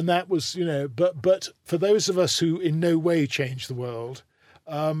 And that was, but for those of us who in no way changed the world,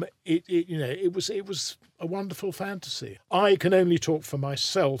 it was a wonderful fantasy. I can only talk for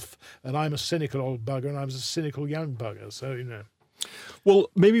myself, and I'm a cynical old bugger, and I was a cynical young bugger, so.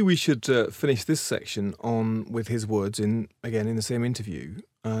 Well, maybe we should finish this section on with his words in the same interview,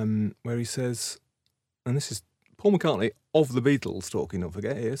 where he says, and this is Paul McCartney of the Beatles talking, don't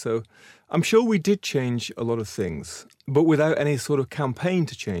forget here. So I'm sure we did change a lot of things, but without any sort of campaign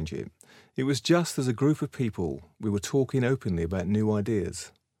to change it. It was just as a group of people, we were talking openly about new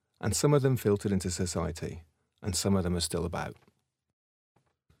ideas, and some of them filtered into society, and some of them are still about.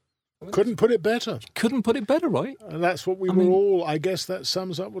 Couldn't put it better. Couldn't put it better, right? And that's what all, I guess that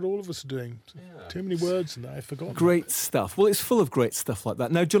sums up what all of us are doing. Yeah. Too many words and I've forgotten. Great stuff. Well, it's full of great stuff like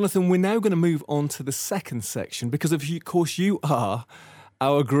that. Now, Jonathan, we're now going to move on to the second section because, of course, you are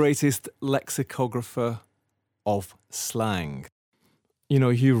our greatest lexicographer of slang.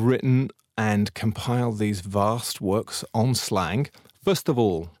 You've written and compiled these vast works on slang. First of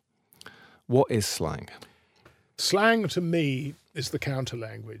all, what is slang? Slang, to me, is the counter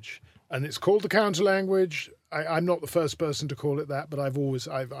language. And it's called the counter language. I'm not the first person to call it that, but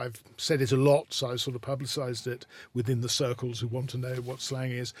I've said it a lot, so I sort of publicised it within the circles who want to know what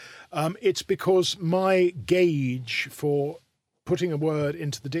slang is. It's because my gauge for putting a word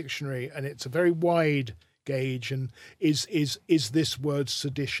into the dictionary, and it's a very wide gauge, and is this word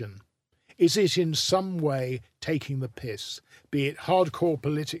sedition? Is it in some way taking the piss? Be it hardcore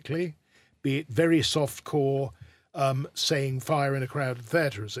politically, be it very softcore, saying fire in a crowded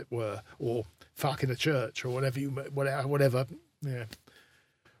theatre, as it were, or fuck in a church, or whatever,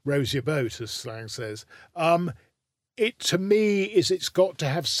 rows your boat, as slang says. It, to me, it's got to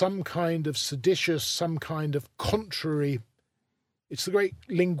have some kind of seditious, some kind of contrary. It's the great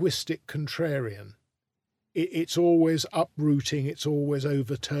linguistic contrarian. It's always uprooting, it's always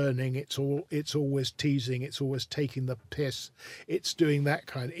overturning, it's always teasing, it's always taking the piss. It's doing that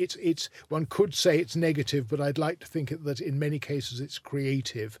kind. It's one could say it's negative, but I'd like to think that in many cases it's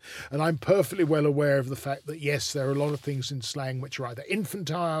creative. And I'm perfectly well aware of the fact that yes, there are a lot of things in slang which are either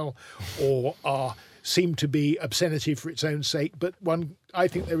infantile or seem to be obscenity for its own sake. But I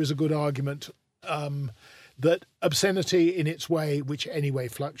think there is a good argument that obscenity in its way, which anyway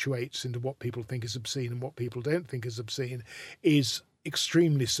fluctuates into what people think is obscene and what people don't think is obscene, is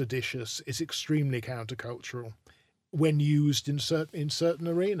extremely seditious, is extremely countercultural when used in certain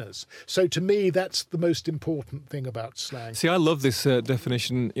arenas. So to me, that's the most important thing about slang. See, I love this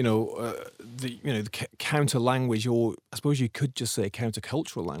definition, the counter language, or I suppose you could just say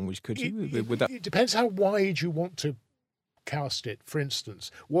countercultural language, could you? It depends how wide you want to cast it. For instance,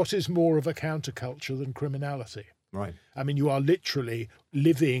 what is more of a counterculture than criminality? Right. I mean, you are literally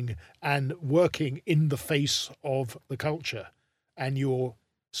living and working in the face of the culture, and you're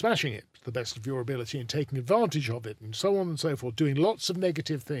smashing it to the best of your ability and taking advantage of it, and so on and so forth, doing lots of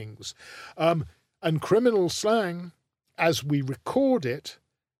negative things. And criminal slang, as we record it,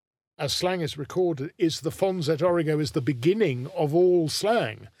 as slang is recorded, is the fons et origo, is the beginning of all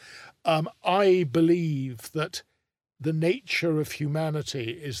slang. I believe that the nature of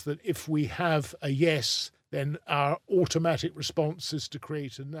humanity is that if we have a yes, then our automatic response is to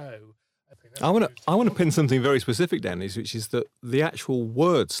create a no. I want to pin something very specific down, which is that the actual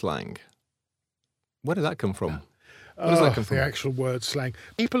word slang. Where did that come from? Where does that come from? The actual word slang.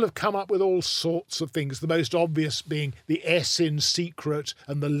 People have come up with all sorts of things, the most obvious being the S in secret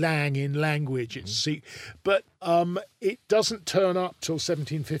and the lang in language. But it doesn't turn up till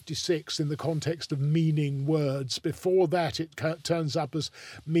 1756 in the context of meaning words. Before that, it turns up as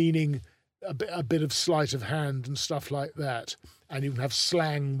meaning a bit of sleight of hand and stuff like that. And you can have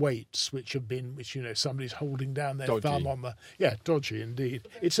slang weights, which somebody's holding down their thumb on the... Yeah, dodgy indeed.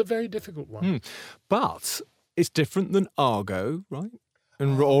 It's a very difficult one. But it's different than argot, right?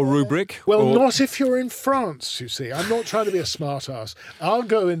 Or rubric. Well, not if you're in France, you see. I'm not trying to be a smart ass.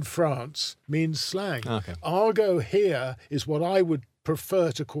 Argot in France means slang. Okay. Argot here is what I would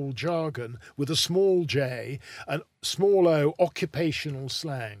prefer to call jargon, with a small j and small o, occupational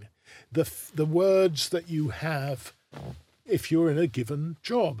slang. The words that you have if you're in a given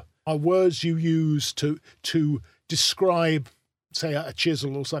job are words you use to describe, say, a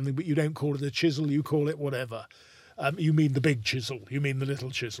chisel or something, but you don't call it a chisel, you call it whatever. You mean the big chisel, you mean the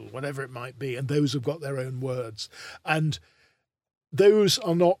little chisel, whatever it might be, and those have got their own words. And those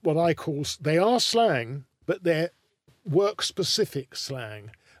are not what I call... They are slang, but they're work-specific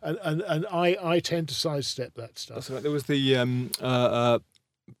slang. And I tend to sidestep that stuff. That's right. There was the...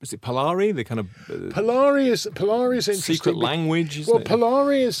 is it Polari? The kind of Polari is interesting. Secret language. Isn't it?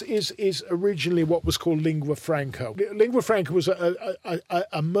 Polari is originally what was called lingua franca. Lingua franca was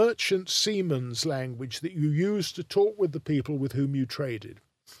a merchant seaman's language that you used to talk with the people with whom you traded,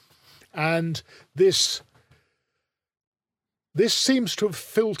 and this seems to have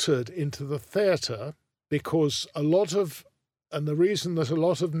filtered into the theatre because the reason that a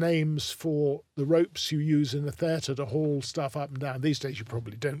lot of names for the ropes you use in the theatre to haul stuff up and down, these days you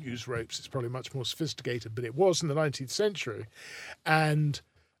probably don't use ropes, it's probably much more sophisticated, but it was in the 19th century. And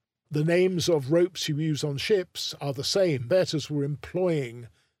the names of ropes you use on ships are the same. Theatres were employing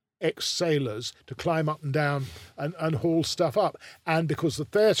ex-sailors to climb up and down and haul stuff up. And because the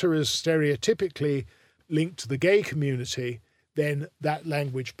theatre is stereotypically linked to the gay community, then that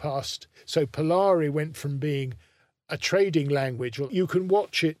language passed. So Polari went from being a trading language. You can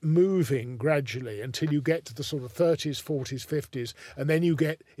watch it moving gradually until you get to the sort of 30s, 40s, 50s, and then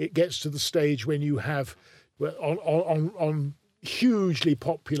it gets to the stage when you have on hugely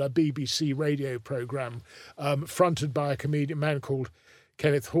popular BBC radio programme fronted by a man called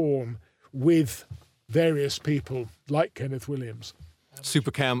Kenneth Horne with various people like Kenneth Williams.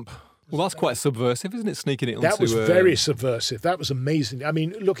 Supercamp. Well, that's quite subversive, isn't it? Sneaking it onto... That was very subversive. That was amazing. I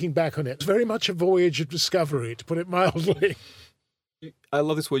mean, looking back on it, it's very much a voyage of discovery, to put it mildly. I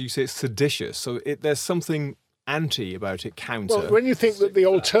love this word. You say it's seditious. So there's something anti about it, counter. Well, when you think that the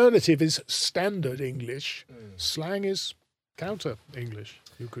alternative is standard English, slang is counter English,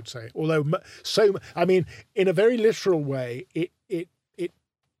 you could say. Although, in a very literal way,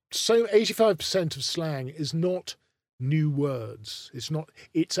 85% of slang is not new words.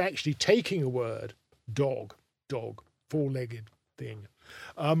 It's actually taking a word, dog, four-legged thing,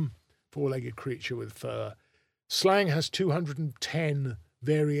 four-legged creature with fur. Slang has 210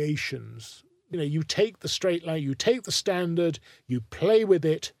 variations. You take the straight line, you take the standard, you play with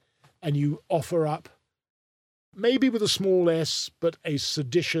it, and you offer up, maybe with a small s, but a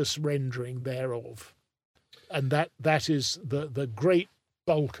seditious rendering thereof. And that is the great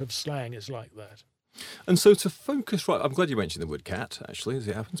bulk of slang is like that. And so to focus, right, I'm glad you mentioned the word cat, actually, as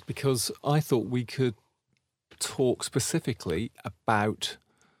it happens, because I thought we could talk specifically about,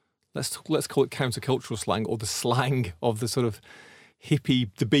 let's call it countercultural slang, or the slang of the sort of hippie,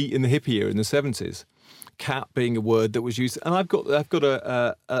 the beat in the hippie era in the 70s. Cat being a word that was used, and I've got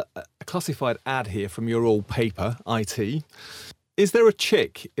a classified ad here from your old paper, IT. Is there a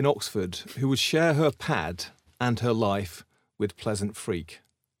chick in Oxford who would share her pad and her life with pleasant freak?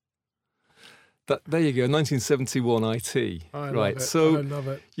 There you go, 1971 IT. I love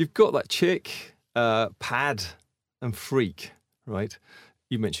it. You've got that chick, pad, and freak, right?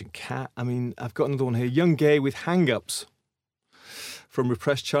 You mentioned cat. I mean, I've got another one here. Young gay with hang-ups from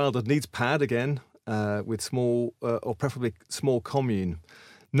repressed childhood needs pad again, with small or preferably small commune.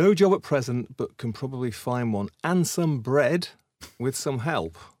 No job at present, but can probably find one, and some bread with some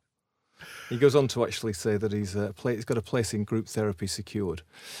help. He goes on to actually say that he's got a place in group therapy secured,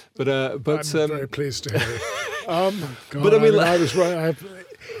 but I'm very pleased to hear it. God, but I mean, I was right.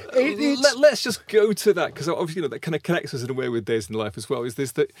 Let's just go to that, because obviously that kind of connects us in a way with Days in Life as well. Is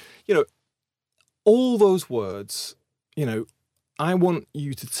this that all those words? I want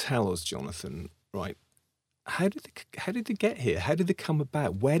you to tell us, Jonathan, right? how did they get here? How did they come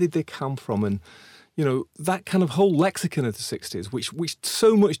about? Where did they come from? And that kind of whole lexicon of the 60s, which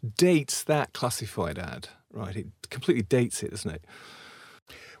so much dates that classified ad, right? It completely dates it, doesn't it?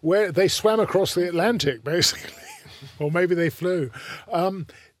 Where they swam across the Atlantic, basically, or maybe they flew.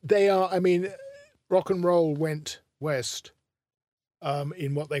 Rock and roll went west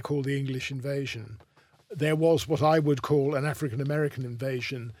in what they call the English invasion. There was what I would call an African-American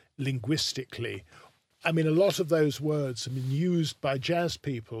invasion linguistically. I mean, a lot of those words have been used by jazz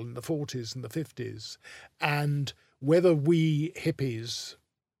people in the 40s and the 50s. And whether we hippies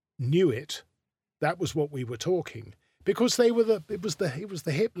knew it, that was what we were talking. Because it was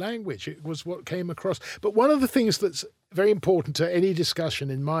the hip language. It was what came across. But one of the things that's very important to any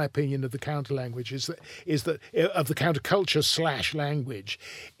discussion, in my opinion, of the counter language is that of the counterculture / language,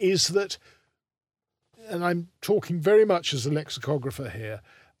 is that, and I'm talking very much as a lexicographer here,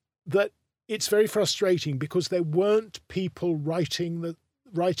 that it's very frustrating because there weren't people writing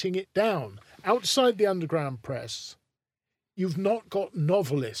it down outside the underground press. You've not got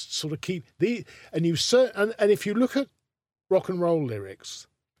novelists sort of keep the and if you look at rock and roll lyrics,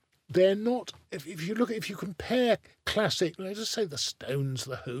 they're not. If you compare classic, let's just say the Stones,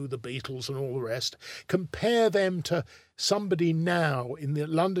 the Who, the Beatles, and all the rest, compare them to somebody now in the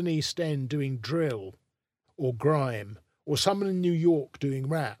London East End doing drill or grime, or someone in New York doing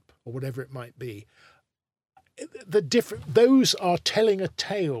rap or whatever it might be. Those are telling a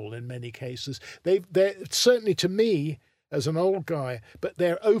tale in many cases. They're certainly, to me, as an old guy, but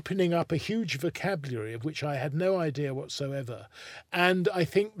they're opening up a huge vocabulary of which I had no idea whatsoever. And I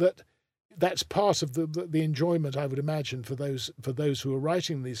think that's part of the enjoyment, I would imagine, for those who are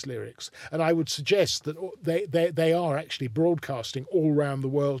writing these lyrics. And I would suggest that they are actually broadcasting all around the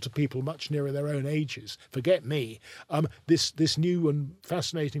world to people much nearer their own ages. Forget me. This new and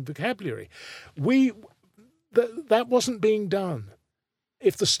fascinating vocabulary. That wasn't being done.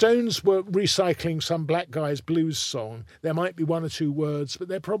 If the Stones were recycling some black guy's blues song, there might be one or two words, but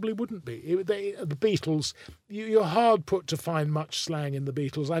there probably wouldn't be. The Beatles, you're hard put to find much slang in the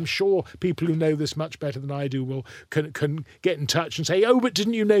Beatles. I'm sure people who know this much better than I do can get in touch and say, oh, but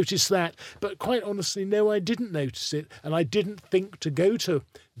didn't you notice that? But quite honestly, no, I didn't notice it, and I didn't think to go to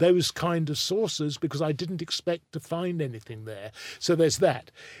those kind of sources because I didn't expect to find anything there. So there's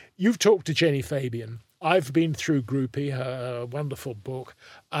that. You've talked to Jenny Fabian. I've been through Groupie, her wonderful book,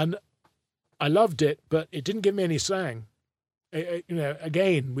 and I loved it, but it didn't give me any slang.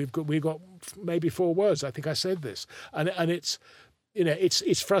 Again, we've got maybe 4 words. I think I said this, and it's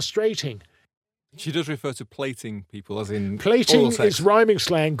it's frustrating. She does refer to plating people, as in plating is rhyming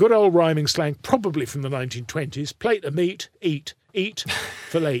slang, good old rhyming slang, probably from the 1920s. Plate of meat, eat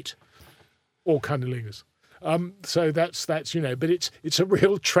for late, or cunnilingus. So that's but it's a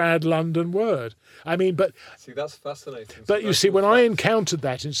real trad London word. I mean, but see, that's fascinating. But you see, when I encountered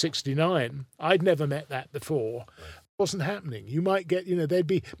that in '69, I'd never met that before. It wasn't happening. You might get, there'd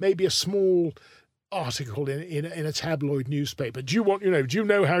be maybe a small article in a tabloid newspaper. Do you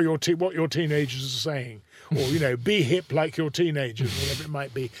know how what your teenagers are saying, or be hip like your teenagers, whatever it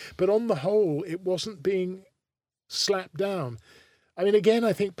might be. But on the whole, it wasn't being slapped down. I mean, again,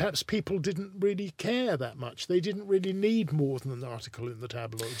 I think perhaps people didn't really care that much. They didn't really need more than an article in the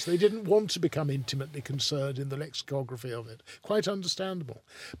tabloids. They didn't want to become intimately concerned in the lexicography of it. Quite understandable.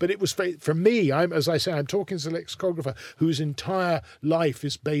 But it was, for me, I'm talking as a lexicographer whose entire life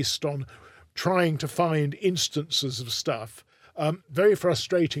is based on trying to find instances of stuff. Very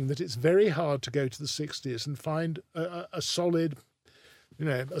frustrating that it's very hard to go to the 60s and find a solid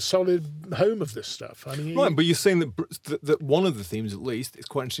home of this stuff. I mean, right, but you're saying that one of the themes, at least, it's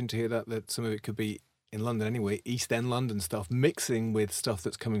quite interesting to hear that some of it could be in London anyway, East End London stuff, mixing with stuff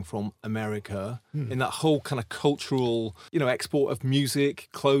that's coming from America in that whole kind of cultural, export of music,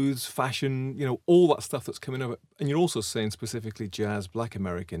 clothes, fashion, all that stuff that's coming over. And you're also saying specifically jazz, Black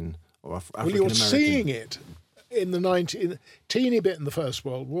American or African American. Well, you're seeing it in the teeny bit in the First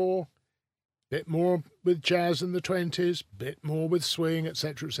World War. Bit more with jazz in the 20s, bit more with swing,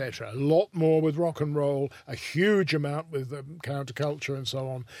 etc., etc. A lot more with rock and roll, a huge amount with counterculture and so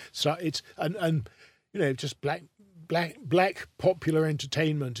on. So it's and just black popular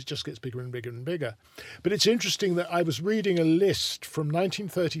entertainment. It just gets bigger and bigger and bigger. But it's interesting that I was reading a list from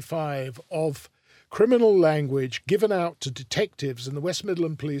 1935 of criminal language given out to detectives in the West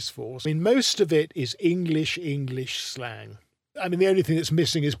Midland Police Force. I mean, most of it is English slang. I mean, the only thing that's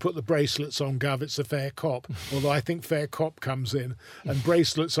missing is put the bracelets on, Gov, it's a fair cop. Although I think fair cop comes in, and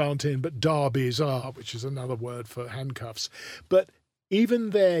bracelets aren't in, but derbies are, which is another word for handcuffs. But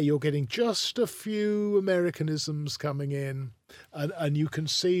even there, you're getting just a few Americanisms coming in, and you can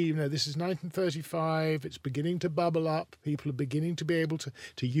see, this is 1935. It's beginning to bubble up. People are beginning to be able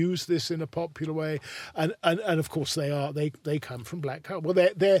to use this in a popular way, and of course they come from black culture.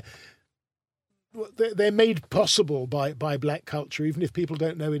 Well, they're made possible by black culture, even if people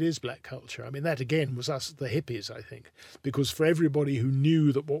don't know it is black culture. I mean, that again was us, the hippies, I think, because for everybody who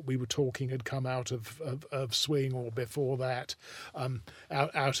knew that what we were talking had come out of swing or before that,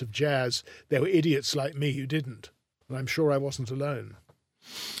 out of jazz, there were idiots like me who didn't, and I'm sure I wasn't alone.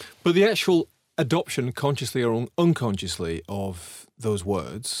 But the actual adoption, consciously or unconsciously, of those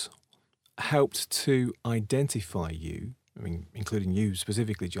words helped to identify you. I mean, including you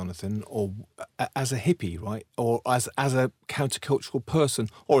specifically, Jonathan, or as a hippie, right? Or as a countercultural person,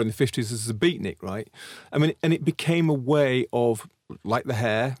 or in the 50s as a beatnik, right? I mean, and it became a way of, like the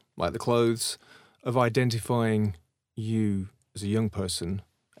hair, like the clothes, of identifying you as a young person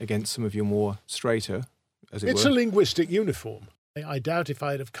against some of your more straighter, as it were. It's a linguistic uniform. I doubt if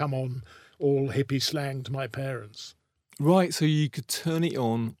I'd have come on all hippie slang to my parents. Right, so you could turn it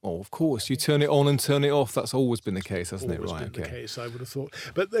on. Oh, of course, you turn it on and turn it off. That's always been the case, hasn't it? Right, always been the case, I would have thought.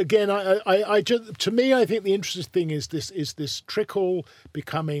 But again, I just, to me, I think the interesting thing is this trickle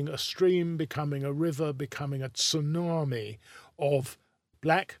becoming a stream, becoming a river, becoming a tsunami of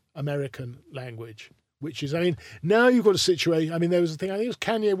black American language. Which is, I mean, now you've got a situation. I mean, there was a thing. I think it was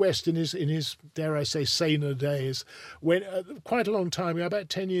Kanye West in his dare I say saner days, when quite a long time ago, about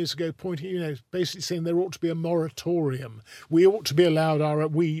 10 years ago, pointing, basically saying there ought to be a moratorium. We ought to be allowed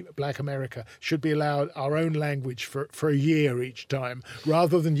we Black America should be allowed our own language for a year each time,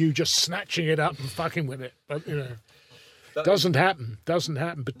 rather than you just snatching it up and fucking with it. But doesn't happen,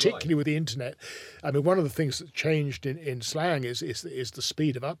 particularly with the internet. I mean, one of the things that changed in slang is the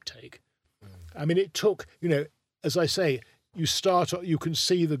speed of uptake. I mean, it took, as I say, you can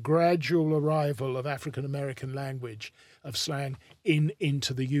see the gradual arrival of African American language, of slang,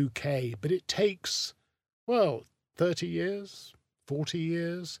 into the UK. But it takes, 30 years, 40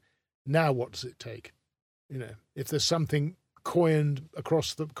 years. Now what does it take? If there's something coined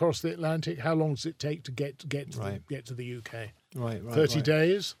across the Atlantic, how long does it take to get to the UK? Right. 30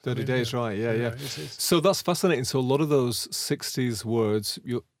 days? 30 days, right, yeah. So that's fascinating. So a lot of those 60s words,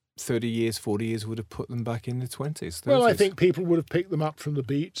 30 years, 40 years would have put them back in the 20s, 30s. Well, I think people would have picked them up from the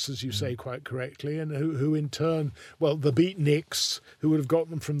beats, as you say quite correctly, and who in turn, the beatniks, who would have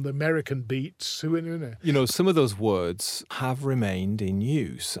got them from the American beats, some of those words have remained in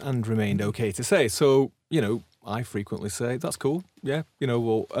use and remained okay to say. So, I frequently say, that's cool, yeah,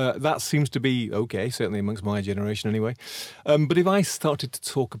 that seems to be okay, certainly amongst my generation anyway. But if I started to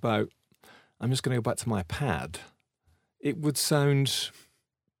talk about, I'm just going to go back to my pad, it would sound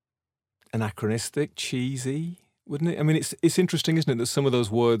anachronistic, cheesy, wouldn't it? I mean, it's interesting, isn't it, that some of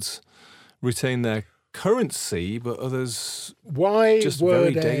those words retain their currency, but others just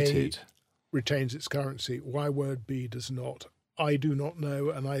very dated. Retains its currency. Why word B does not? I do not know,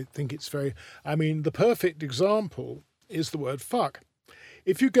 and I think it's very... I mean, the perfect example is the word fuck.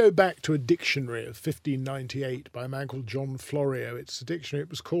 If you go back to a dictionary of 1598 by a man called John Florio, it's a dictionary,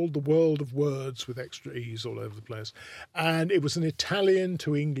 it was called The World of Words with extra E's all over the place. And it was an Italian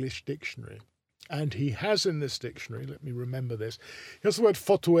to English dictionary. And he has in this dictionary, let me remember this, he has the word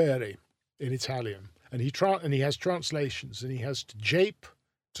fottuere in Italian. And he has translations, and he has to jape,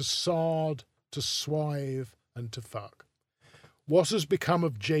 to sard, to swive, and to fuck. What has become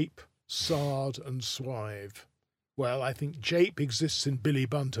of jape, sard, and swive? Well, I think jape exists in Billy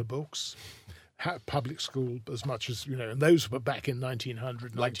Bunter books, public school as much as, and those were back in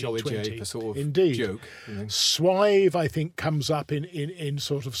 1900, like 1920. Jolly Jape, a sort of Indeed. Joke. Swive, I think, comes up in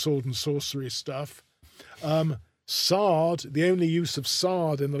sort of sword and sorcery stuff. Sard, the only use of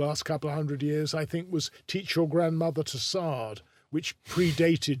sard in the last couple of hundred years, I think, was teach your grandmother to sard, which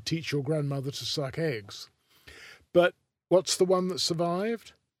predated teach your grandmother to suck eggs. But what's the one that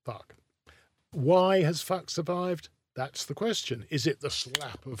survived? Fuck. Why has fuck survived? That's the question. Is it the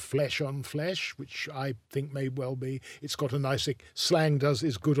slap of flesh on flesh, which I think may well be? It's got a nice slang.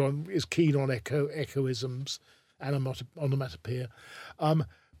 Is keen on echoisms, onomatopoeia.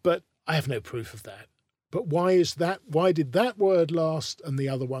 But I have no proof of that. But why is that? Why did that word last and the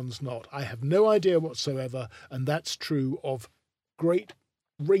other ones not? I have no idea whatsoever, and that's true of great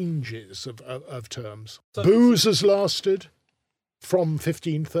ranges of terms. Booze has lasted from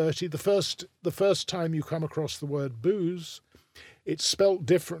 1530. The first time you come across the word booze, it's spelt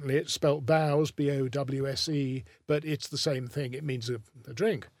differently. It's spelt bows, B-O-W-S-E, but it's the same thing. It means a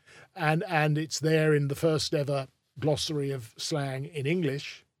drink. And it's there in the first ever glossary of slang in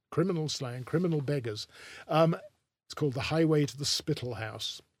English, criminal slang, criminal beggars. It's called The Highway to the Spittle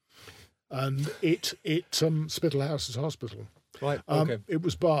House. And Spittle House is hospital. Right. Okay. It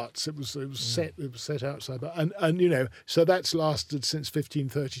was Bart's. It was set outside. And so that's lasted since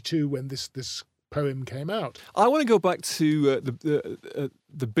 1532 when this poem came out. I want to go back to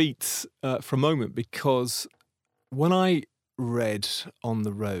the beats for a moment, because when I read On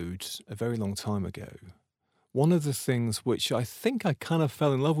the Road a very long time ago, one of the things which I think I kind of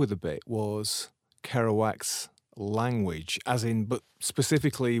fell in love with a bit was Kerouac's language, but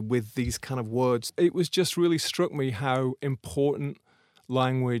specifically with these kind of words. It was just really struck me how important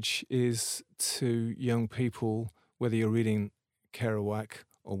language is to young people, whether you're reading Kerouac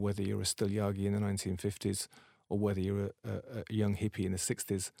or whether you're a Stilyagi in the 1950s, or whether you're a young hippie in the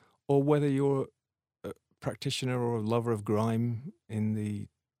 60s, or whether you're a practitioner or a lover of grime in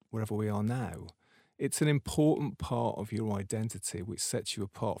wherever we are now. It's an important part of your identity which sets you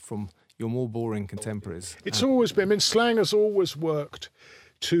apart from your more boring contemporaries. It's always been, slang has always worked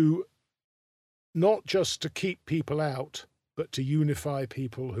to not just to keep people out, but to unify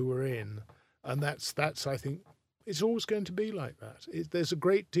people who are in. And that's I think, it's always going to be like that. There's a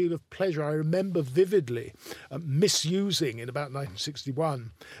great deal of pleasure. I remember vividly misusing in about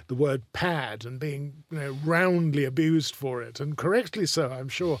 1961 the word pad and being roundly abused for it, and correctly so, I'm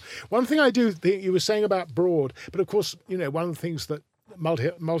sure. One thing I do think you were saying about broad, but of course, one of the things that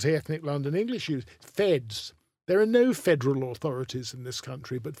multi-ethnic London English use, feds. There are no federal authorities in this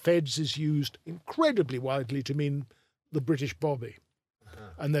country, but feds is used incredibly widely to mean the British bobby.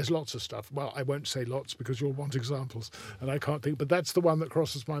 And there's lots of stuff. Well, I won't say lots because you'll want examples, and I can't think. But that's the one that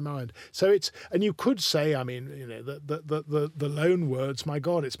crosses my mind. So and you could say, the loan words. My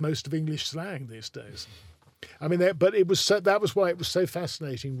God, it's most of English slang these days. But it was that was why it was so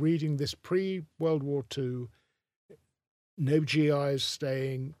fascinating reading this pre-World War II. No GIs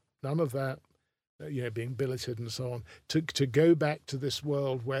staying, none of that. Being billeted and so on. To go back to this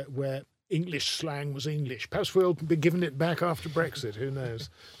world where English slang was English. Perhaps we'll be giving it back after Brexit. Who knows?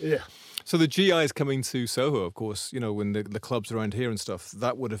 Yeah. So the GIs coming to Soho, of course, when the clubs around here and stuff,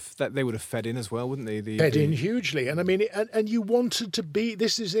 they would have fed in as well, wouldn't they? Fed in hugely, and and you wanted to be.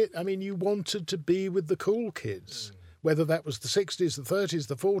 This is it. You wanted to be with the cool kids. Whether that was the 60s, the 30s,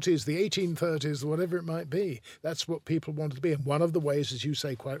 the 40s, the 1830s, whatever it might be. That's what people wanted to be. And one of the ways, as you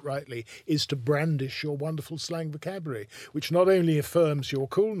say quite rightly, is to brandish your wonderful slang vocabulary, which not only affirms your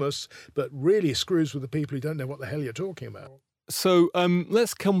coolness, but really screws with the people who don't know what the hell you're talking about. So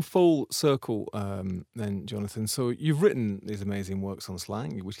let's come full circle then, Jonathan. So you've written these amazing works on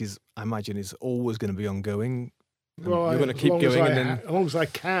slang, which I imagine is always going to be ongoing. Well, you're going to keep going. As long as I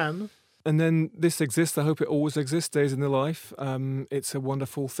can. And then this exists. I hope it always exists, Days in the Life. It's a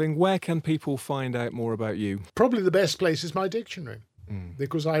wonderful thing. Where can people find out more about you? Probably the best place is my dictionary,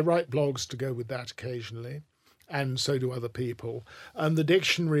 because I write blogs to go with that occasionally, and so do other people. And the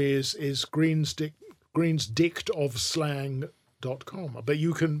dictionary is greensdictofslang.com. But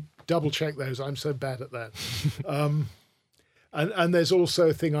you can double check those. I'm so bad at that. And there's also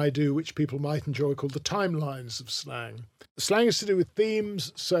a thing I do which people might enjoy called the timelines of slang. Slang is to do with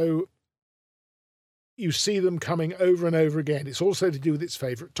themes, so you see them coming over and over again. It's also to do with its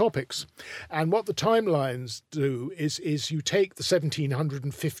favourite topics. And what the timelines do is you take the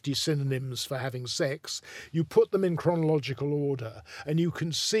 1,750 synonyms for having sex, you put them in chronological order, and you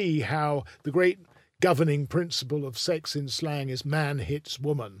can see how the great governing principle of sex in slang is man hits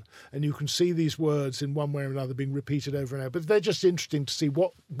woman. And you can see these words in one way or another being repeated over and over. But they're just interesting to see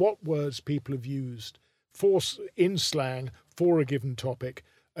what words people have used in slang for a given topic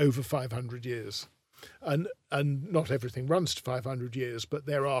over 500 years. And not everything runs to 500 years, but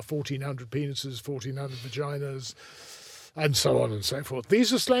there are 1,400 penises, 1,400 vaginas, and so on and so forth.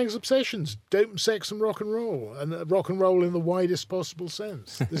 These are slang's obsessions: dope, sex, and rock and roll in the widest possible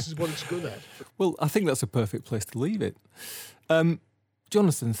sense. This is what it's good at. Well, I think that's a perfect place to leave it.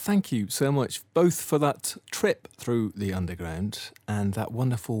 Jonathan, thank you so much, both for that trip through the underground and that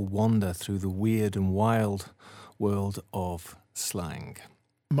wonderful wander through the weird and wild world of slang.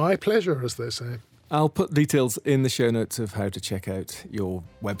 My pleasure, as they say. I'll put details in the show notes of how to check out your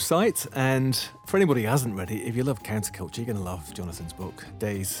website. And for anybody who hasn't read it, if you love counterculture, you're going to love Jonathan's book,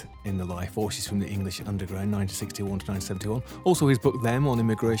 Days in the Life, Voices from the English Underground, 1961 to 1971. Also his book, Them, on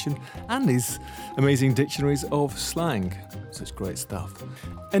immigration, and his amazing dictionaries of slang. Such great stuff.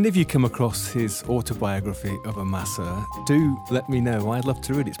 And if you come across his autobiography of a masser, do let me know. I'd love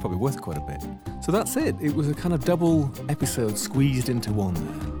to read it. It's probably worth quite a bit. So that's it. It was a kind of double episode squeezed into one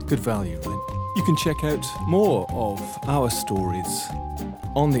there. Good value, right? You can check out more of our stories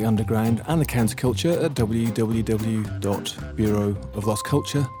on the underground and the counterculture at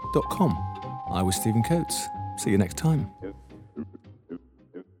www.bureauoflostculture.com. I was Stephen Coates. See you next time.